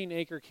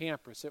 16-acre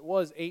campus. It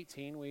was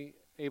 18. We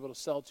were able to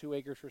sell 2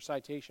 acres for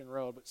Citation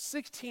Road, but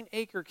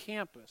 16-acre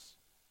campus.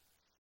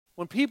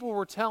 When people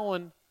were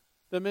telling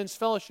the men's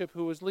fellowship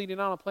who was leading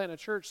on to plant a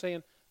church,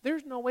 saying,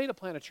 there's no way to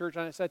plant a church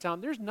on that side of town.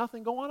 There's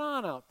nothing going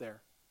on out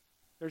there.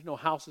 There's no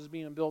houses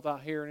being built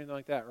out here or anything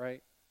like that,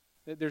 right?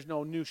 There's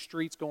no new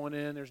streets going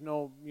in. There's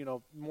no,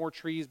 more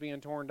trees being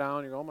torn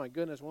down. You go, oh my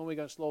goodness, when are we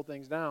going to slow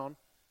things down?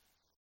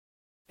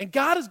 And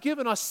God has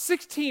given us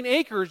 16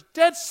 acres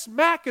dead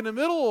smack in the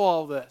middle of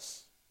all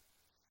this.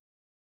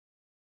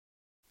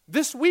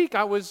 This week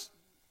I was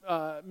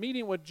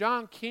meeting with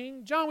John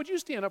King. John, would you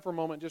stand up for a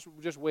moment?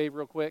 Just wave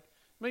real quick.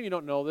 Maybe you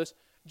don't know this.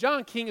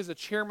 John King is the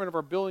chairman of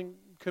our building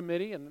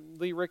committee, and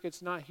Lee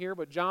Ricketts not here,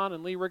 but John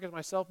and Lee Ricketts and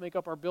myself make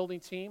up our building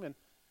team. And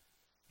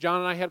John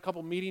and I had a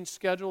couple meetings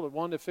scheduled,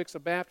 one to fix a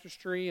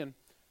baptistry and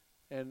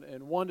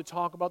one to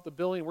talk about the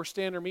building. We're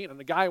standing there meeting, and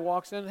the guy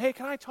walks in, hey,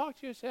 can I talk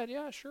to you? I said,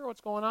 yeah, sure,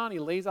 what's going on? He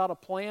lays out a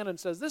plan and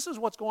says, this is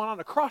what's going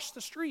on across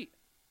the street.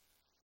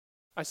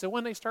 I said,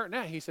 when are they starting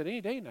that? He said,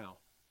 any day now.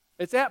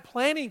 It's at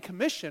Planning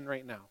Commission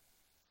right now.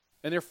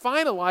 And they're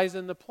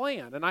finalizing the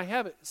plan. And I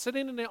have it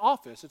sitting in the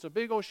office. It's a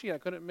big old sheet. I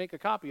couldn't make a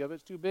copy of it.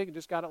 It's too big and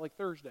just got it like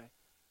Thursday.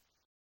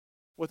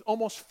 With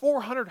almost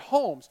 400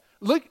 homes.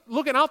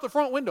 Looking out the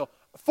front window.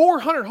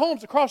 400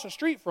 homes across the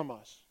street from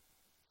us.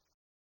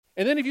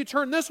 And then if you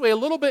turn this way a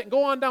little bit and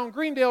go on down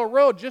Greendale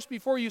Road just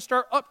before you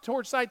start up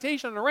towards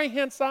Citation on the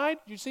right-hand side,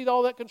 do you see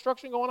all that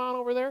construction going on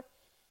over there?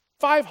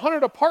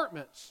 500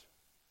 apartments.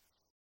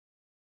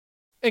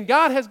 And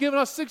God has given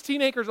us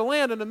 16 acres of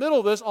land in the middle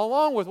of this,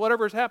 along with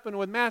whatever's happened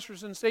with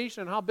Masterson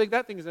Station and how big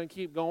that thing is going to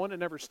keep going. It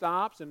never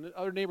stops, and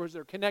other neighborhoods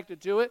that are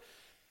connected to it.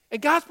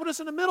 And God's put us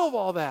in the middle of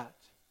all that.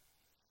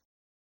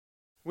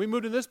 We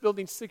moved in this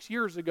building 6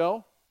 years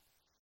ago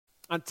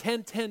on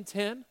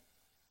 10-10-10.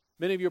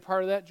 Many of you are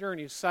part of that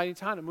journey. It's an exciting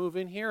time to move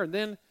in here. And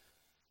then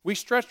we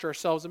stretched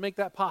ourselves to make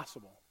that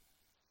possible.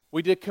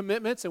 We did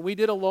commitments and we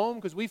did a loan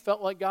because we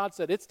felt like God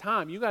said, it's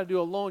time. You got to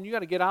do a loan. You got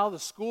to get out of the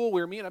school.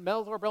 We were meeting at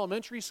Meadowthorpe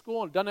Elementary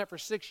School and done that for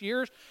 6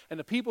 years. And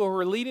the people who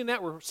were leading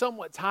that were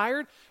somewhat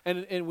tired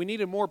and we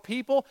needed more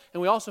people.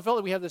 And we also felt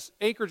like we had this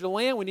acreage of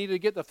land. We needed to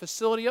get the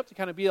facility up to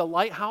kind of be a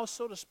lighthouse,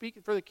 so to speak,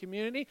 for the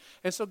community.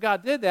 And so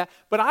God did that.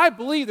 But I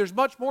believe there's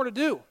much more to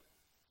do.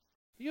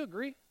 Do you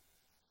agree?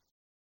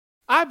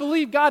 I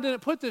believe God didn't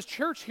put this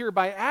church here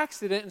by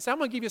accident and say, I'm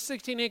going to give you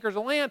 16 acres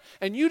of land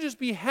and you just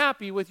be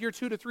happy with your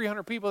 200 to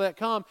 300 people that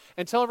come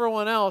and tell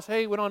everyone else,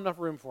 hey, we don't have enough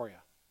room for you.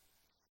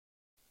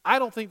 I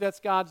don't think that's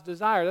God's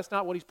desire. That's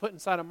not what He's put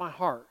inside of my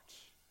heart.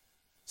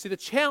 See, the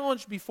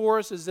challenge before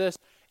us is this,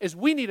 is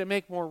we need to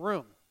make more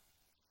room.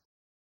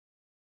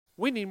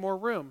 We need more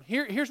room.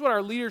 Here's what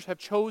our leaders have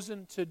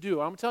chosen to do.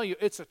 I'm telling you,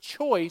 it's a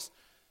choice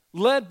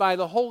led by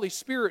the Holy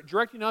Spirit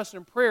directing us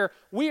in prayer.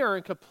 We are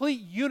in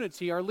complete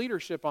unity, our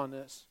leadership on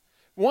this.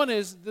 One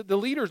is the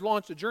leaders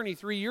launched a journey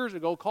 3 years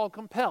ago called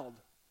Compelled.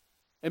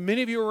 And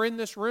many of you were in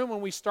this room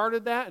when we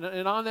started that,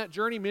 and on that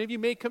journey, many of you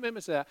made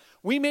commitments to that.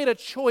 We made a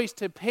choice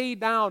to pay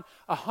down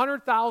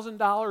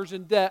 $100,000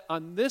 in debt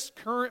on this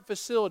current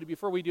facility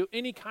before we do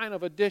any kind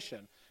of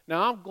addition.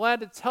 Now, I'm glad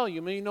to tell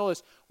you, many of you know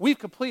this, we've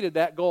completed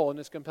that goal in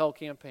this Compelled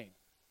campaign.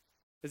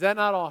 Is that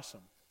not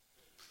awesome?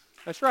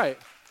 That's right.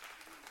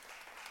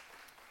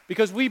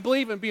 Because we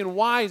believe in being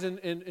wise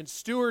in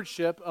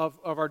stewardship of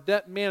our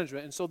debt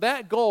management. And so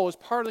that goal is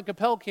part of the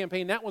Compelled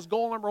campaign. That was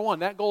goal number 1.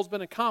 That goal's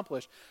been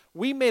accomplished.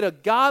 We made a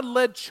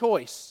God-led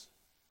choice.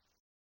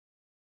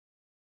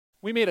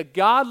 We made a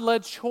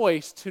God-led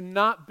choice to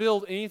not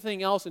build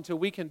anything else until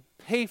we can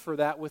pay for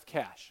that with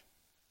cash.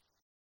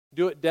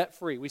 Do it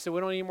debt-free. We said we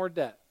don't need more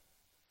debt.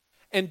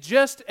 And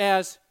just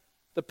as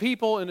the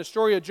people in the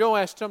story of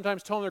Joash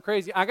sometimes told them they're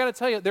crazy, I got to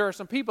tell you, there are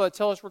some people that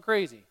tell us we're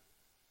crazy.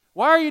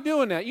 Why are you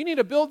doing that? You need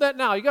to build that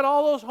now. You got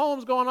all those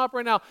homes going up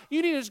right now.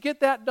 You need to just get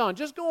that done.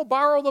 Just go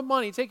borrow the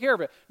money. Take care of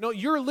it. No,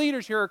 your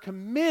leaders here are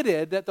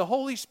committed that the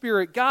Holy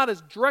Spirit, God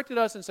has directed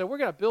us and said, we're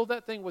going to build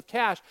that thing with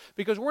cash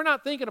because we're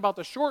not thinking about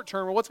the short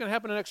term or what's going to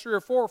happen in the next 3 or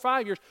 4 or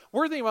 5 years.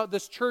 We're thinking about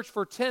this church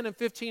for 10 and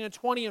 15 and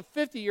 20 and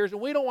 50 years, and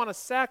we don't want to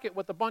sack it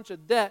with a bunch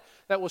of debt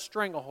that will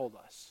stranglehold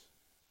us.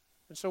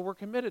 And so we're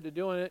committed to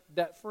doing it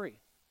debt-free.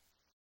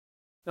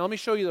 Now, let me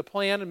show you the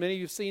plan, and many of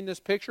you have seen this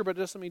picture, but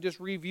let me just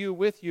review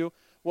with you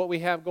what we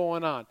have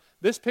going on.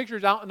 This picture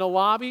is out in the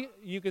lobby.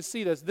 You can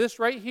see this. This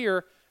right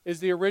here is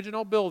the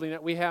original building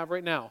that we have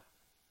right now.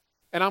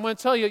 And I'm going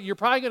to tell you, you're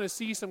probably going to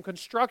see some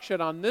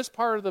construction on this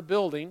part of the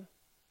building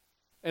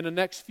in the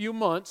next few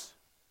months.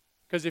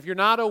 Because if you're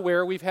not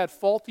aware, we've had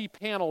faulty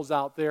panels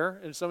out there,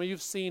 and some of you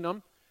have seen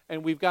them.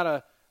 And we've got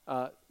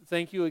to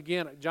thank you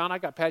again. John, I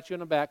got to pat you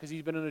on the back because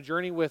he's been on a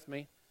journey with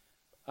me,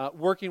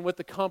 working with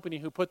the company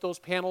who put those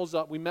panels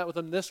up. We met with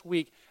them this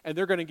week, and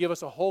they're going to give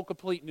us a whole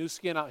complete new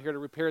skin out here to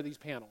repair these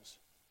panels.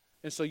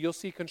 And so you'll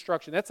see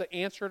construction. That's an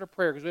answer to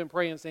prayer because we've been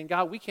praying and saying,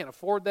 God, we can't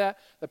afford that.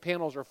 The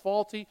panels are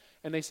faulty.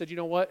 And they said, you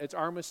know what? It's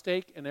our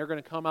mistake, and they're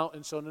going to come out.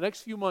 And so in the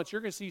next few months,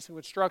 you're going to see some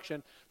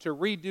construction to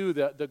redo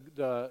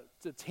the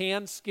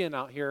tan skin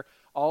out here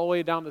all the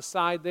way down the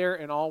side there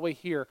and all the way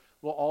here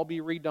will all be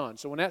redone.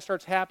 So when that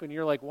starts happening,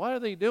 you're like, what are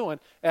they doing?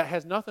 It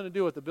has nothing to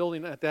do with the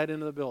building at that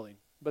end of the building.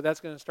 But that's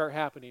going to start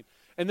happening.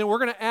 And then we're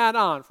going to add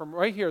on from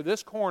right here,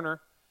 this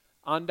corner,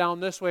 on down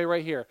this way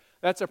right here.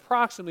 That's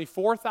approximately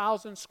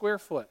 4,000 square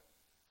foot.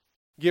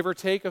 Give or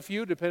take a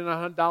few, depending on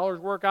how dollars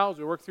work out as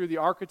we work through the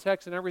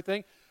architects and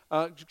everything.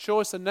 Show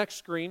us the next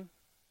screen.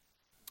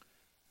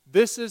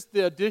 This is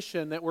the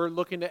addition that we're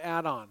looking to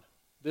add on,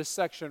 this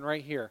section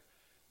right here.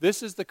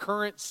 This is the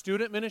current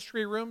student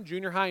ministry room,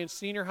 junior high and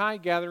senior high,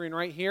 gathering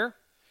right here.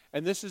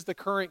 And this is the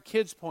current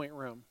kids' point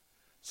room.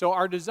 So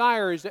our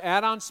desire is to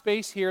add on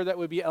space here that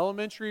would be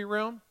elementary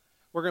room.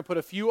 We're going to put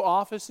a few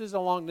offices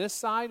along this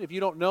side. If you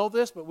don't know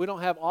this, but we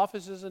don't have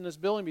offices in this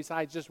building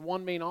besides just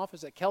one main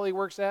office that Kelly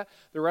works at.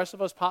 The rest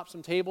of us pop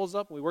some tables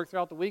up. We work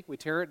throughout the week. We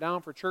tear it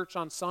down for church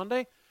on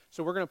Sunday.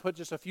 So we're going to put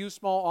just a few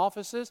small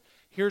offices.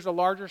 Here's a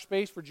larger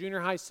space for junior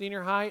high,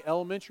 senior high,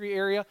 elementary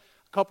area.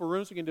 A couple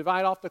rooms we can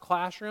divide off the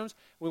classrooms.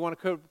 We want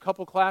to put a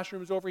couple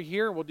classrooms over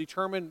here. We'll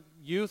determine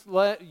youth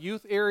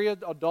area,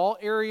 adult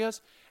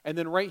areas. And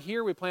then right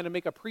here we plan to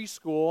make a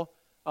preschool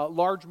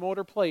large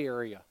motor play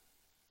area.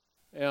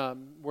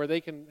 Where they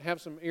can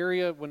have some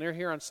area when they're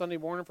here on Sunday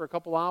morning for a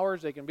couple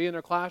hours. They can be in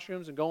their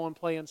classrooms and go and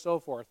play and so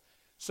forth.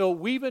 So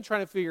we've been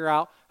trying to figure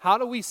out how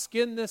do we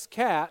skin this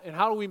cat and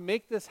how do we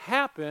make this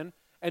happen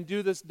and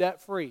do this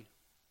debt-free.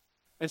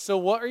 And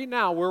so right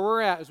now, where we're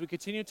at, as we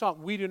continue to talk,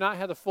 we do not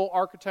have the full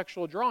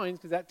architectural drawings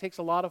because that takes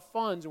a lot of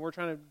funds, and we're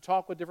trying to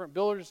talk with different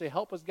builders to say,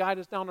 help us guide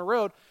us down the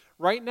road.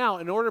 Right now,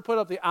 in order to put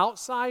up the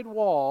outside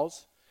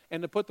walls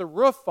and to put the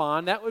roof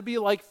on, that would be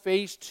like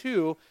phase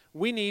 2.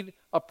 We need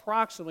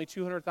approximately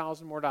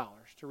 $200,000 more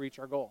to reach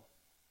our goal.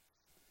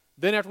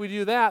 Then after we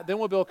do that, then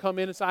we'll be able to come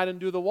inside and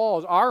do the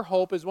walls. Our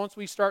hope is once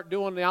we start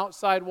doing the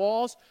outside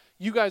walls,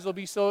 you guys will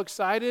be so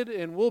excited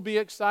and we'll be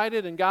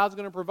excited and God's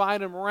going to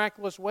provide in a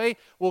miraculous way.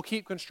 We'll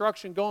keep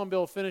construction going and be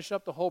able to finish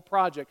up the whole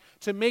project.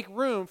 To make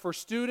room for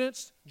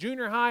students,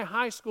 junior high,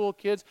 high school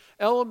kids,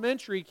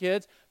 elementary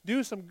kids,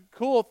 do some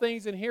cool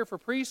things in here for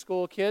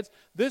preschool kids.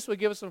 This would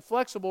give us some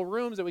flexible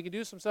rooms that we can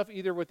do some stuff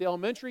either with the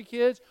elementary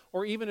kids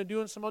or even in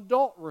doing some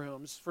adult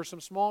rooms for some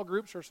small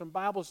groups or some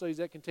Bible studies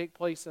that can take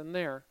place in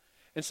there.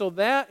 And so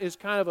that is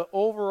kind of an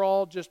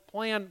overall just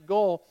planned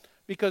goal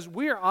because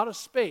we are out of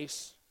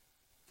space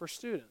for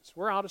students.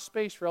 We're out of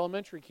space for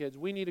elementary kids.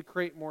 We need to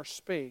create more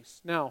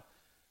space. Now,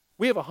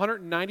 we have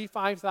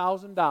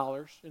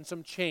 $195,000 and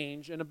some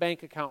change in a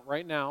bank account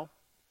right now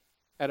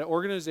at an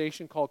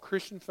organization called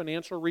Christian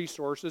Financial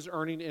Resources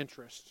earning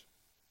interest.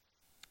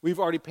 We've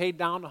already paid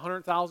down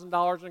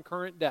 $100,000 in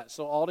current debt.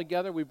 So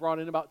altogether, we brought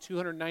in about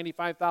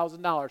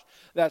 $295,000.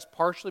 That's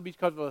partially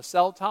because of a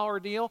cell tower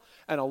deal,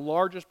 and the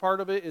largest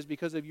part of it is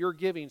because of your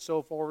giving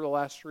so far over the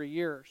last 3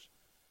 years.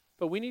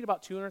 But we need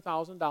about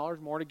 $200,000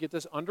 more to get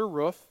this under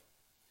roof.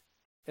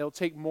 It'll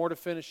take more to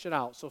finish it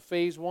out. So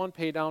phase 1,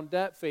 pay down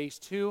debt. Phase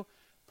 2,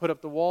 put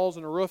up the walls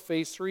and the roof.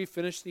 Phase 3,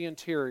 finish the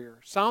interior.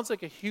 Sounds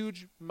like a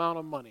huge amount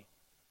of money.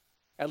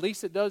 At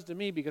least it does to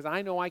me because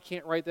I know I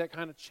can't write that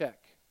kind of check.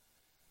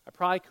 I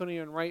probably couldn't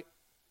even write,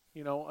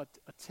 a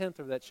tenth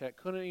of that check.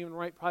 Couldn't even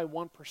write probably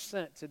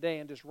 1% today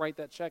and just write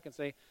that check and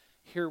say,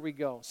 here we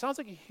go. Sounds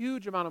like a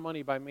huge amount of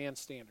money by man's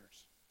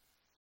standards.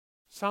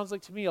 Sounds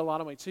like to me a lot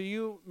of money. To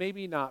you,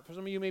 maybe not. For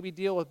some of you, maybe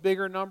deal with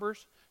bigger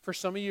numbers. For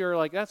some of you, you're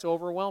like, that's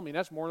overwhelming.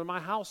 That's more than my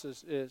house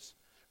is.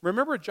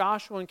 Remember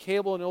Joshua and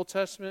Caleb in the Old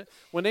Testament?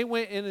 When they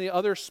went into the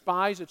other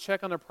spies to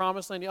check on the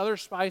promised land, the other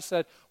spies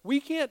said,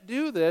 we can't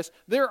do this.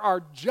 There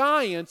are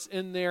giants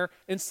in there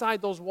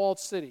inside those walled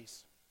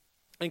cities.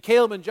 And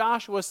Caleb and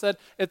Joshua said,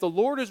 if the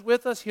Lord is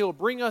with us, he'll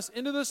bring us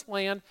into this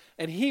land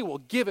and he will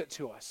give it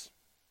to us.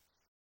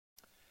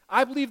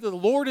 I believe that the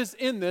Lord is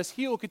in this.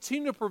 He will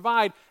continue to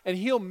provide and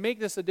he'll make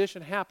this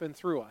addition happen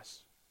through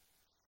us.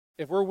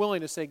 If we're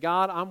willing to say,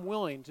 God, I'm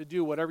willing to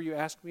do whatever you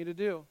ask me to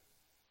do.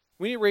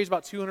 We need to raise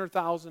about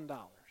 $200,000.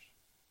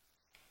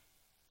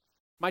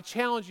 My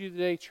challenge to you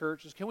today,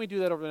 church, is can we do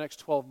that over the next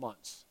 12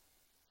 months?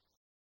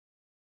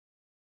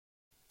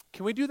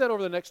 Can we do that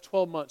over the next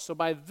 12 months? So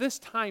by this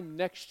time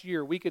next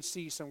year, we could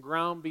see some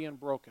ground being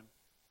broken.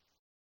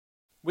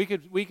 We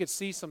could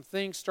see some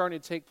things starting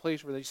to take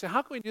place where they say,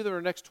 how can we do that over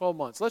the next 12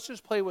 months? Let's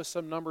just play with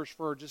some numbers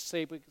for just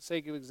sake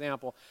of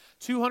example.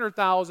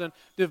 200,000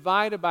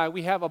 divided by,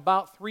 we have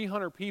about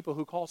 300 people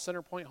who call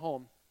Center Point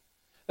home.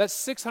 That's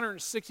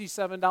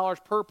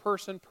 $667 per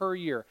person per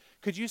year.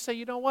 Could you say,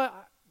 you know what?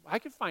 I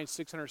can find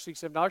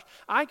 $667.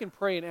 I can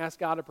pray and ask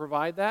God to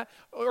provide that.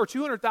 Or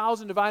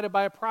 $200,000 divided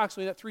by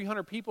approximately that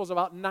 300 people is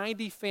about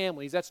 90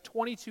 families. That's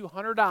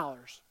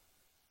 $2,200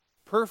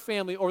 per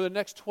family over the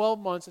next 12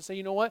 months and say,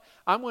 you know what?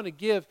 I'm going to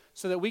give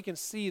so that we can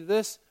see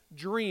this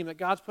dream that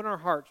God's put in our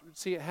hearts,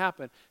 see it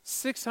happen.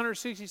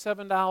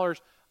 $667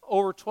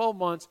 over 12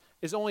 months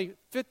is only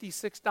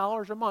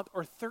 $56 a month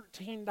or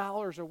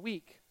 $13 a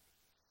week.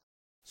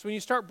 So when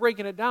you start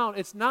breaking it down,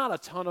 it's not a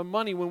ton of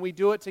money when we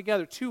do it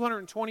together.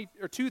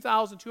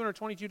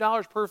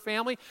 $2,222 per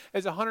family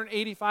is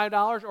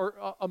 $185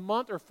 or a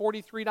month or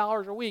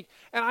 $43 a week.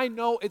 And I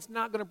know it's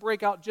not going to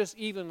break out just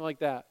even like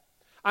that.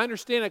 I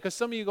understand it because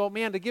some of you go,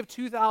 man, to give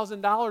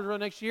 $2,000 for the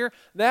next year,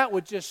 that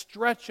would just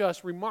stretch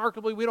us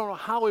remarkably. We don't know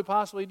how we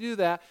possibly do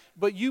that.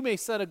 But you may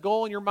set a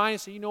goal in your mind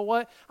and say, you know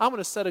what? I'm going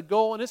to set a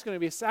goal, and it's going to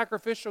be a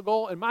sacrificial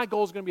goal, and my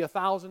goal is going to be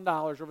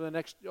 $1,000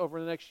 over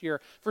the next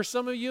year. For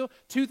some of you,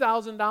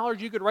 $2,000,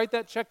 you could write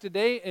that check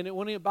today, and it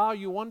wouldn't bother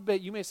you one bit.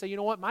 You may say, you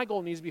know what? My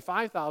goal needs to be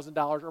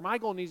 $5,000, or my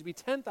goal needs to be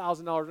 $10,000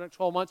 in the next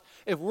 12 months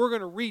if we're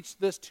going to reach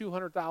this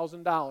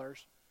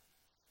 $200,000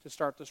 to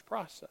start this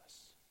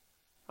process.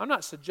 I'm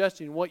not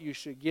suggesting what you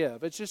should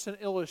give. It's just an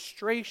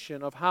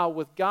illustration of how,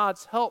 with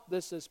God's help,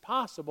 this is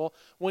possible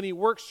when He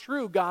works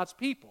through God's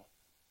people.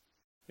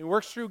 He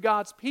works through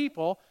God's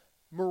people.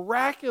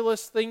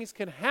 Miraculous things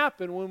can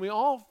happen when we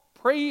all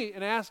pray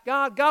and ask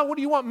God, God, what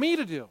do you want me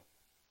to do?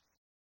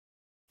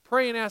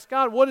 Pray and ask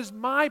God, what is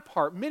my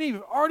part? Many of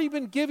you have already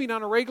been giving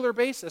on a regular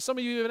basis. Some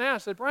of you even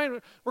asked, said, Brian,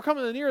 we're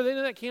coming near the end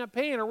of that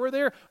campaign, or we're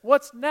there.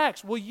 What's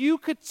next? Will you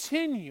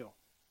continue?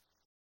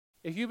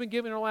 If you've been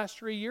giving the last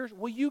 3 years,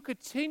 will you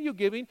continue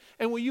giving?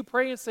 And will you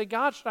pray and say,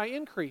 God, should I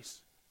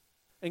increase?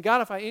 And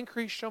God, if I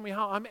increase, show me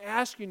how. I'm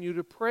asking you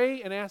to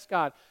pray and ask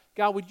God,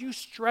 God, would you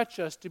stretch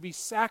us to be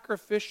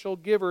sacrificial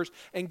givers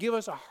and give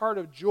us a heart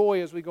of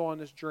joy as we go on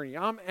this journey?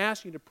 I'm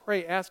asking you to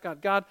pray, ask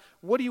God, God,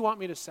 what do you want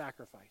me to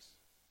sacrifice?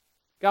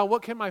 God,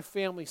 what can my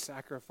family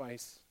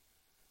sacrifice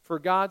for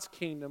God's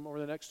kingdom over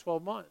the next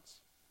 12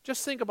 months?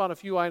 Just think about a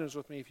few items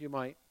with me, if you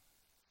might.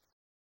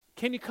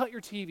 Can you cut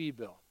your TV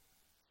bill?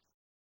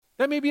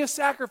 That may be a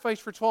sacrifice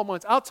for 12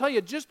 months. I'll tell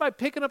you, just by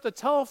picking up the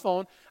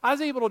telephone, I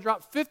was able to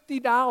drop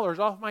 $50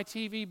 off my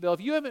TV bill. If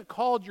you haven't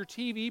called your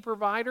TV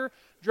provider,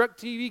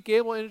 DirecTV,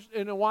 cable,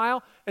 in a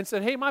while, and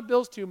said, hey, my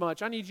bill's too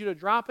much, I need you to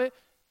drop it,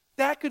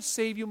 that could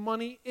save you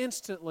money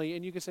instantly.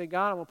 And you can say,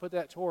 God, I'm going to put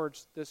that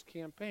towards this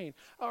campaign.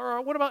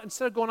 Or what about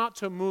instead of going out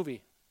to a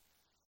movie?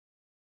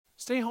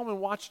 Stay home and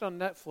watch it on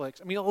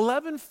Netflix. I mean,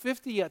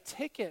 $11.50 a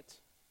ticket.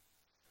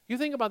 You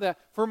think about that.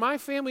 For my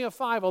family of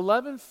 5,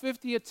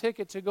 $11.50 a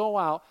ticket to go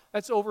out.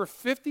 That's over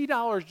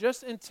 $50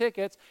 just in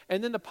tickets.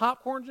 And then the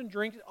popcorns and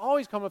drinks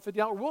always come at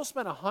 $50. We'll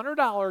spend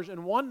 $100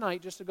 in one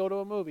night just to go to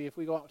a movie if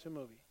we go out to a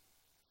movie.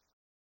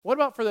 What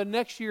about for the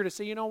next year to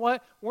say, you know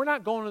what? We're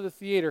not going to the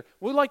theater.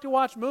 We like to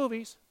watch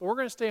movies, but we're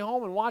going to stay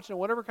home and watch it on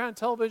whatever kind of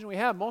television we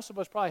have. Most of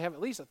us probably have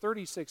at least a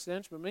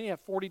 36-inch, but many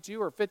have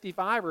 42 or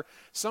 55, or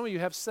some of you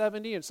have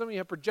 70, and some of you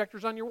have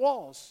projectors on your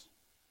walls.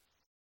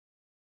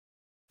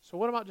 So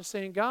what about just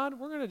saying, God,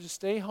 we're going to just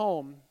stay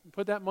home and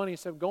put that money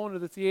instead of going to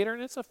the theater,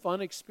 and it's a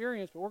fun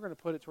experience, but we're going to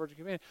put it towards the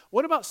community.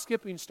 What about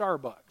skipping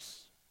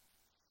Starbucks?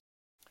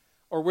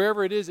 Or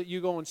wherever it is that you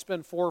go and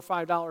spend $4 or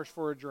 $5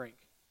 for a drink?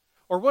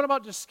 Or what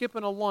about just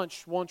skipping a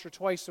lunch once or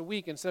twice a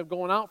week instead of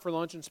going out for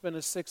lunch and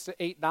spending $6 to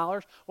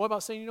 $8? What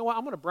about saying, you know what,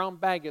 I'm going to brown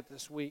bag it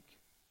this week?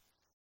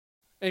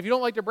 And if you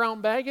don't like to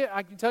brown bag it,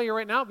 I can tell you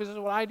right now, because this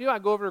is what I do. I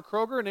go over to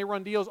Kroger, and they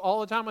run deals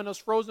all the time on those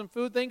frozen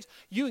food things.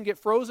 You can get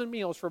frozen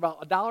meals for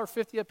about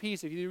 $1.50 a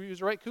piece if you use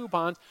the right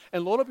coupons,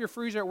 and load up your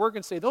freezer at work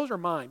and say, those are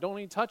mine. Don't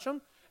even touch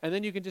them. And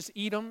then you can just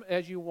eat them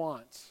as you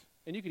want.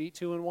 And you could eat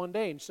 2 in one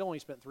day and still only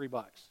spent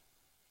 $3.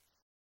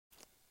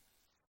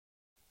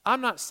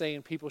 I'm not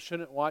saying people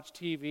shouldn't watch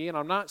TV, and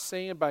I'm not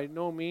saying by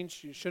no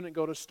means you shouldn't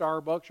go to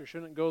Starbucks or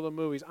shouldn't go to the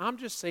movies. I'm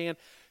just saying,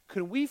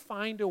 can we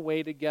find a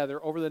way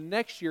together over the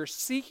next year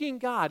seeking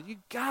God? You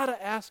got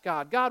to ask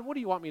God, God, what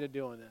do you want me to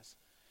do in this?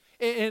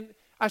 And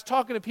I was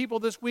talking to people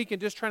this week and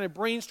just trying to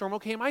brainstorm,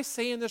 okay, am I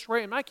saying this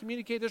right? Am I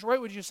communicating this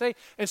right? Would you say?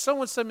 And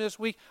someone said to me this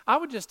week, I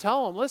would just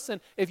tell them, listen,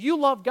 if you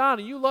love God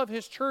and you love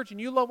His church and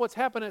you love what's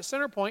happening at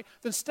Centerpoint,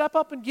 then step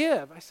up and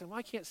give. I said, well,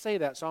 I can't say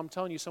that, so I'm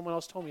telling you, someone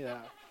else told me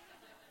that.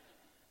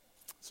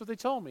 So they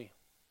told me.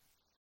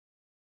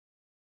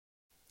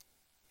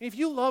 If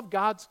you love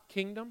God's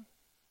kingdom,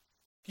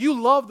 if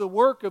you love the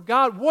work of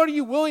God, what are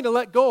you willing to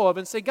let go of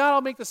and say, God, I'll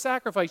make the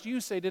sacrifice?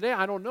 You say today,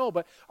 I don't know,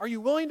 but are you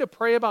willing to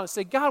pray about it and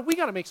say, God, we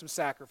got to make some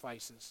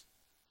sacrifices?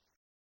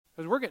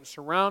 Because we're getting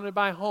surrounded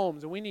by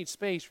homes and we need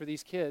space for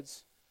these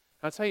kids.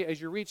 And I'll tell you, as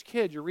you reach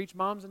kids, you reach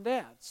moms and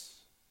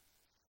dads.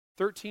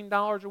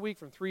 $13 a week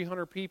from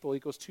 300 people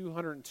equals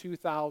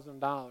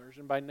 $202,000.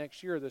 And by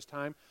next year, this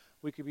time,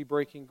 we could be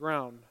breaking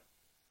ground.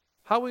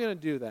 How are we going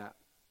to do that?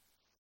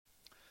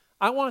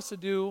 I want us to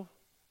do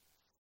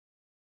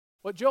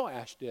what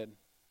Joash did.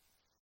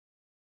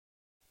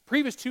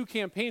 previous 2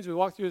 campaigns we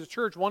walked through as a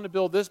church, one to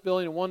build this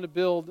building and one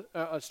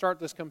to start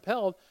this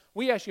Compelled,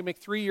 we asked you to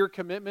make 3-year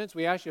commitments.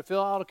 We asked you to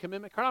fill out a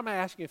commitment card. I'm not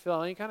asking you to fill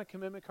out any kind of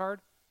commitment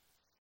card.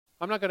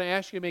 I'm not going to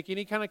ask you to make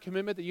any kind of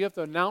commitment that you have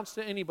to announce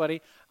to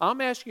anybody. I'm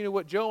asking you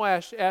what Joe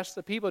asked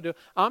the people to do.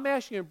 I'm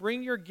asking you to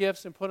bring your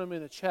gifts and put them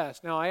in the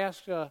chest. Now, I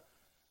asked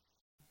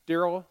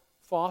Daryl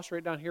Foss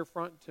right down here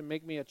front to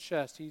make me a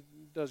chest. He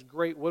does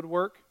great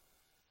woodwork.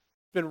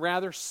 Been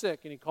rather sick,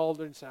 and he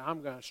called and said,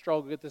 I'm going to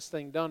struggle to get this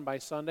thing done by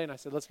Sunday. And I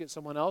said, let's get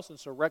someone else. And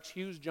so Rex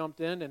Hughes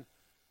jumped in and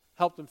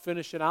helped him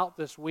finish it out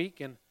this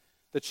week. And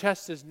the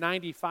chest is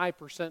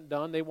 95%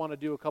 done. They want to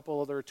do a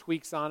couple other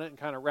tweaks on it and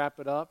kind of wrap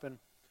it up.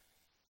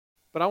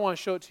 But I want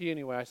to show it to you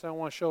anyway. I said, I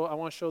want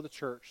to show the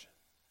church.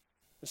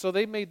 And so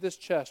they made this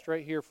chest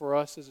right here for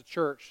us as a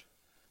church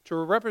to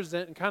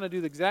represent and kind of do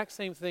the exact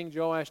same thing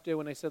Joash did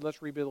when they said,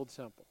 let's rebuild the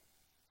temple.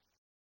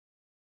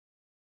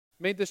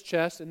 Made this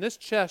chest, and this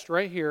chest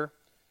right here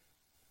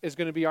is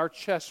going to be our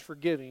chest for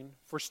giving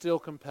for Still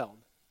Compelled.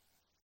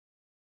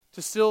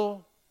 To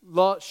still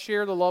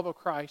share the love of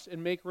Christ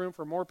and make room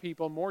for more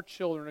people, more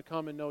children to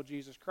come and know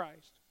Jesus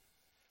Christ.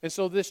 And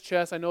so this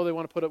chest, I know we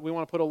want to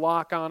put a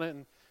lock on it,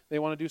 and they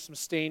want to do some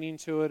staining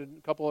to it and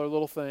a couple other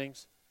little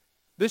things.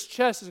 This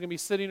chest is going to be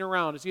sitting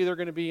around. It's either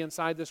going to be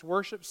inside this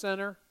worship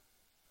center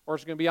or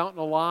it's going to be out in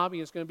the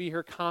lobby. It's going to be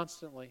here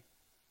constantly.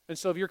 And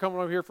so if you're coming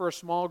over here for a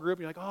small group,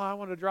 you're like, oh, I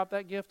want to drop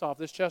that gift off.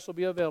 This chest will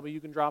be available. You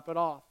can drop it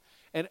off.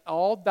 And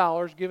all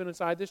dollars given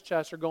inside this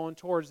chest are going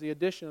towards the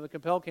addition of the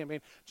Compelled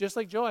campaign, just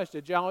like Joash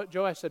did.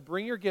 Joash said,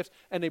 bring your gifts,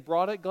 and they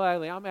brought it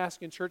gladly. I'm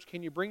asking, church,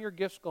 can you bring your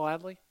gifts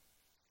gladly?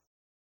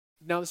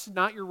 Now, this is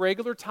not your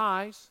regular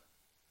tithes.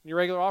 Your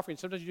regular offering.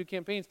 Sometimes you do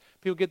campaigns,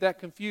 people get that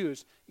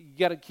confused. You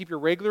got to keep your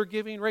regular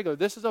giving regular.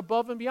 This is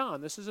above and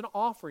beyond. This is an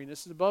offering.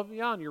 This is above and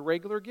beyond your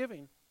regular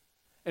giving.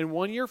 And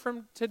 1 year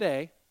from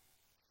today,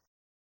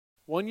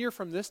 1 year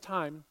from this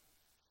time,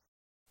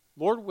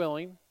 Lord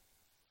willing,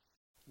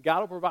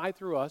 God will provide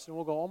through us, and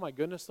we'll go, oh my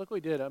goodness, look what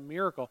we did, a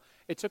miracle.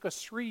 It took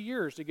us 3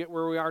 years to get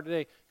where we are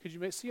today. Could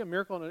you see a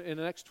miracle in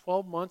the next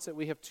 12 months that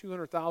we have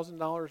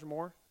 $200,000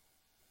 more?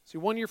 See,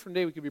 1 year from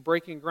today, we could be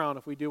breaking ground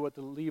if we do what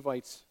the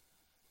Levites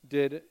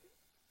did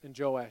in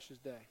Joash's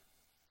day.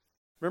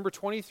 Remember,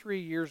 23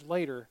 years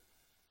later,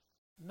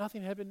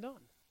 nothing had been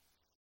done.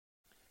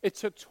 It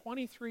took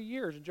 23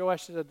 years, and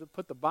Joash said to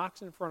put the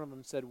box in front of him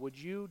and said, would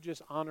you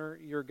just honor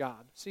your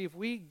God? See, if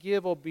we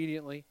give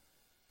obediently,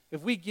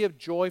 if we give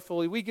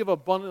joyfully, we give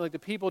abundantly like the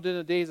people did in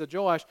the days of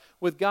Joash,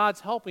 with God's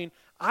helping,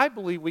 I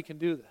believe we can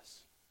do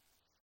this.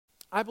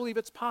 I believe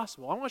it's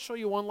possible. I want to show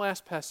you one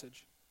last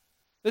passage.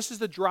 This is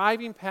the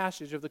driving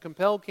passage of the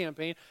Compelled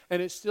campaign,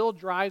 and it still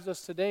drives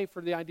us today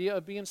for the idea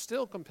of being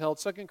still compelled.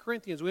 2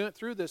 Corinthians, we went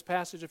through this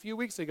passage a few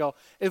weeks ago.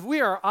 If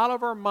we are out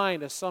of our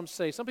mind, as some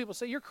say, some people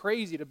say, you're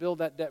crazy to build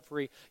that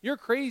debt-free. You're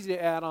crazy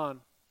to add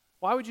on.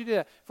 Why would you do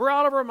that? If we're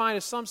out of our mind,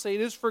 as some say,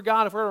 it is for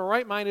God. If we're in our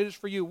right mind, it is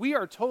for you. We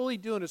are totally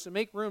doing this to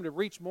make room to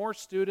reach more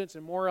students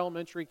and more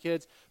elementary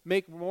kids,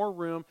 make more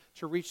room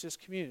to reach this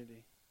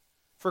community.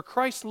 For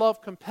Christ's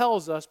love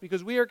compels us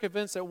because we are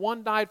convinced that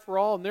one died for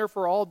all and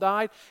therefore all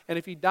died. And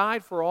if he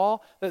died for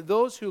all, that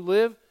those who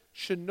live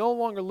should no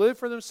longer live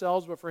for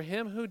themselves, but for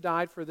him who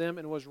died for them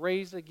and was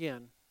raised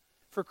again.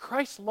 For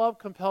Christ's love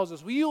compels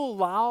us. Will you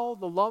allow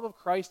the love of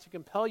Christ to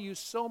compel you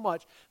so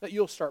much that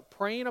you'll start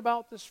praying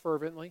about this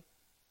fervently?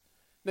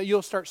 That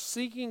you'll start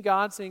seeking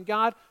God, saying,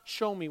 God,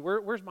 show me,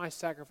 where's my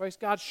sacrifice?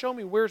 God, show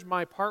me, where's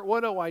my part?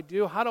 What do I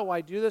do? How do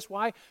I do this?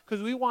 Why?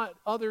 Because we want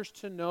others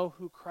to know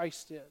who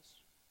Christ is.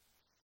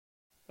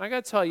 I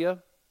got to tell you,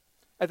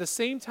 at the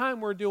same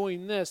time we're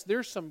doing this,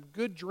 there's some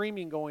good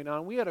dreaming going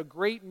on. We had a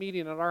great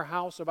meeting at our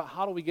house about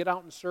how do we get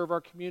out and serve our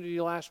community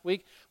last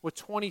week with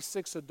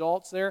 26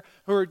 adults there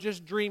who are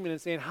just dreaming and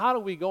saying, how do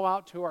we go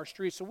out to our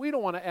streets? So we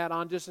don't want to add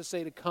on just to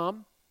say to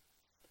come.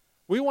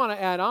 We want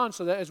to add on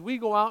so that as we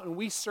go out and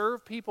we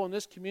serve people in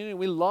this community,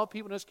 we love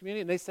people in this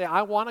community, and they say,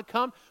 I want to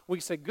come, we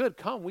say, good,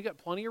 come. We got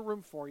plenty of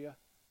room for you.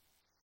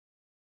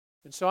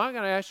 And so I'm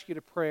going to ask you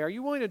to pray. Are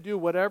you willing to do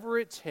whatever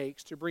it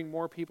takes to bring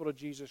more people to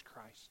Jesus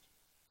Christ?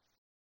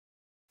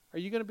 Are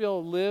you going to be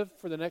able to live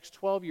for the next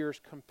 12 years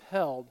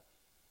compelled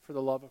for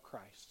the love of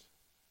Christ?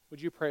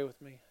 Would you pray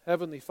with me?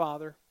 Heavenly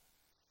Father,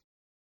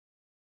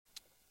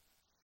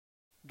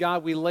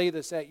 God, we lay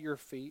this at your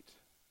feet.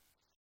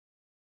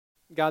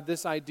 God,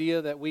 this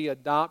idea that we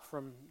adopt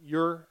from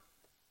your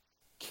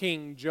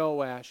king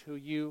Joash, who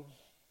you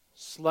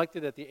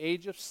selected at the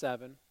age of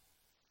 7,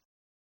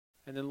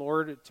 and then,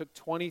 Lord, it took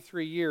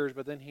 23 years,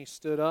 but then he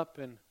stood up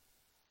and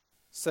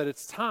said,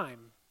 it's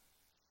time.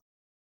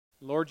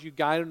 Lord, you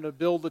guided them to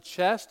build the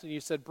chest, and you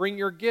said, bring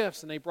your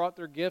gifts. And they brought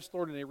their gifts,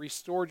 Lord, and they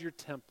restored your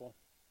temple.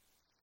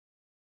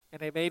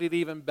 And they made it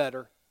even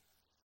better.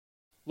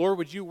 Lord,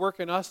 would you work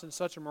in us in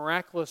such a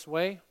miraculous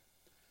way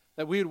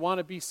that we would want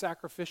to be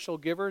sacrificial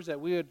givers, that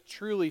we would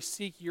truly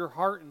seek your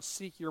heart and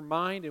seek your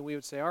mind, and we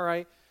would say, all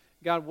right,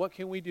 God, what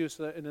can we do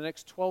so that in the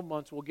next 12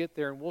 months we'll get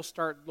there and we'll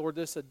start, Lord,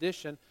 this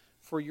addition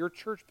for your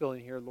church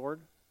building here,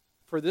 Lord,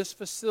 for this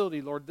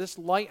facility, Lord, this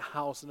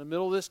lighthouse in the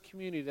middle of this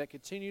community that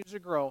continues to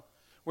grow.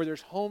 where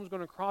there's homes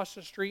going across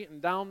the street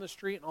and down the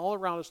street and all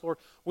around us, Lord.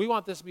 We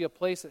want this to be a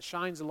place that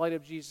shines the light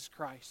of Jesus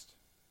Christ.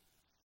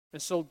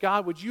 And so,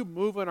 God, would you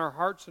move in our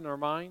hearts and our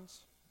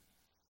minds?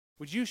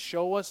 Would you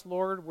show us,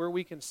 Lord, where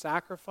we can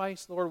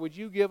sacrifice? Lord, would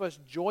you give us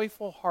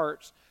joyful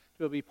hearts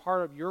to be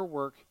part of your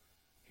work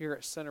here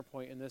at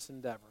Centerpoint in this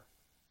endeavor?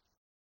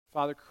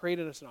 Father, create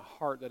in us a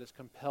heart that is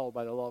compelled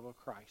by the love of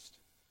Christ.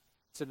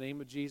 It's in the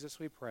name of Jesus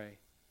we pray.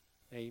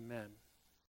 Amen.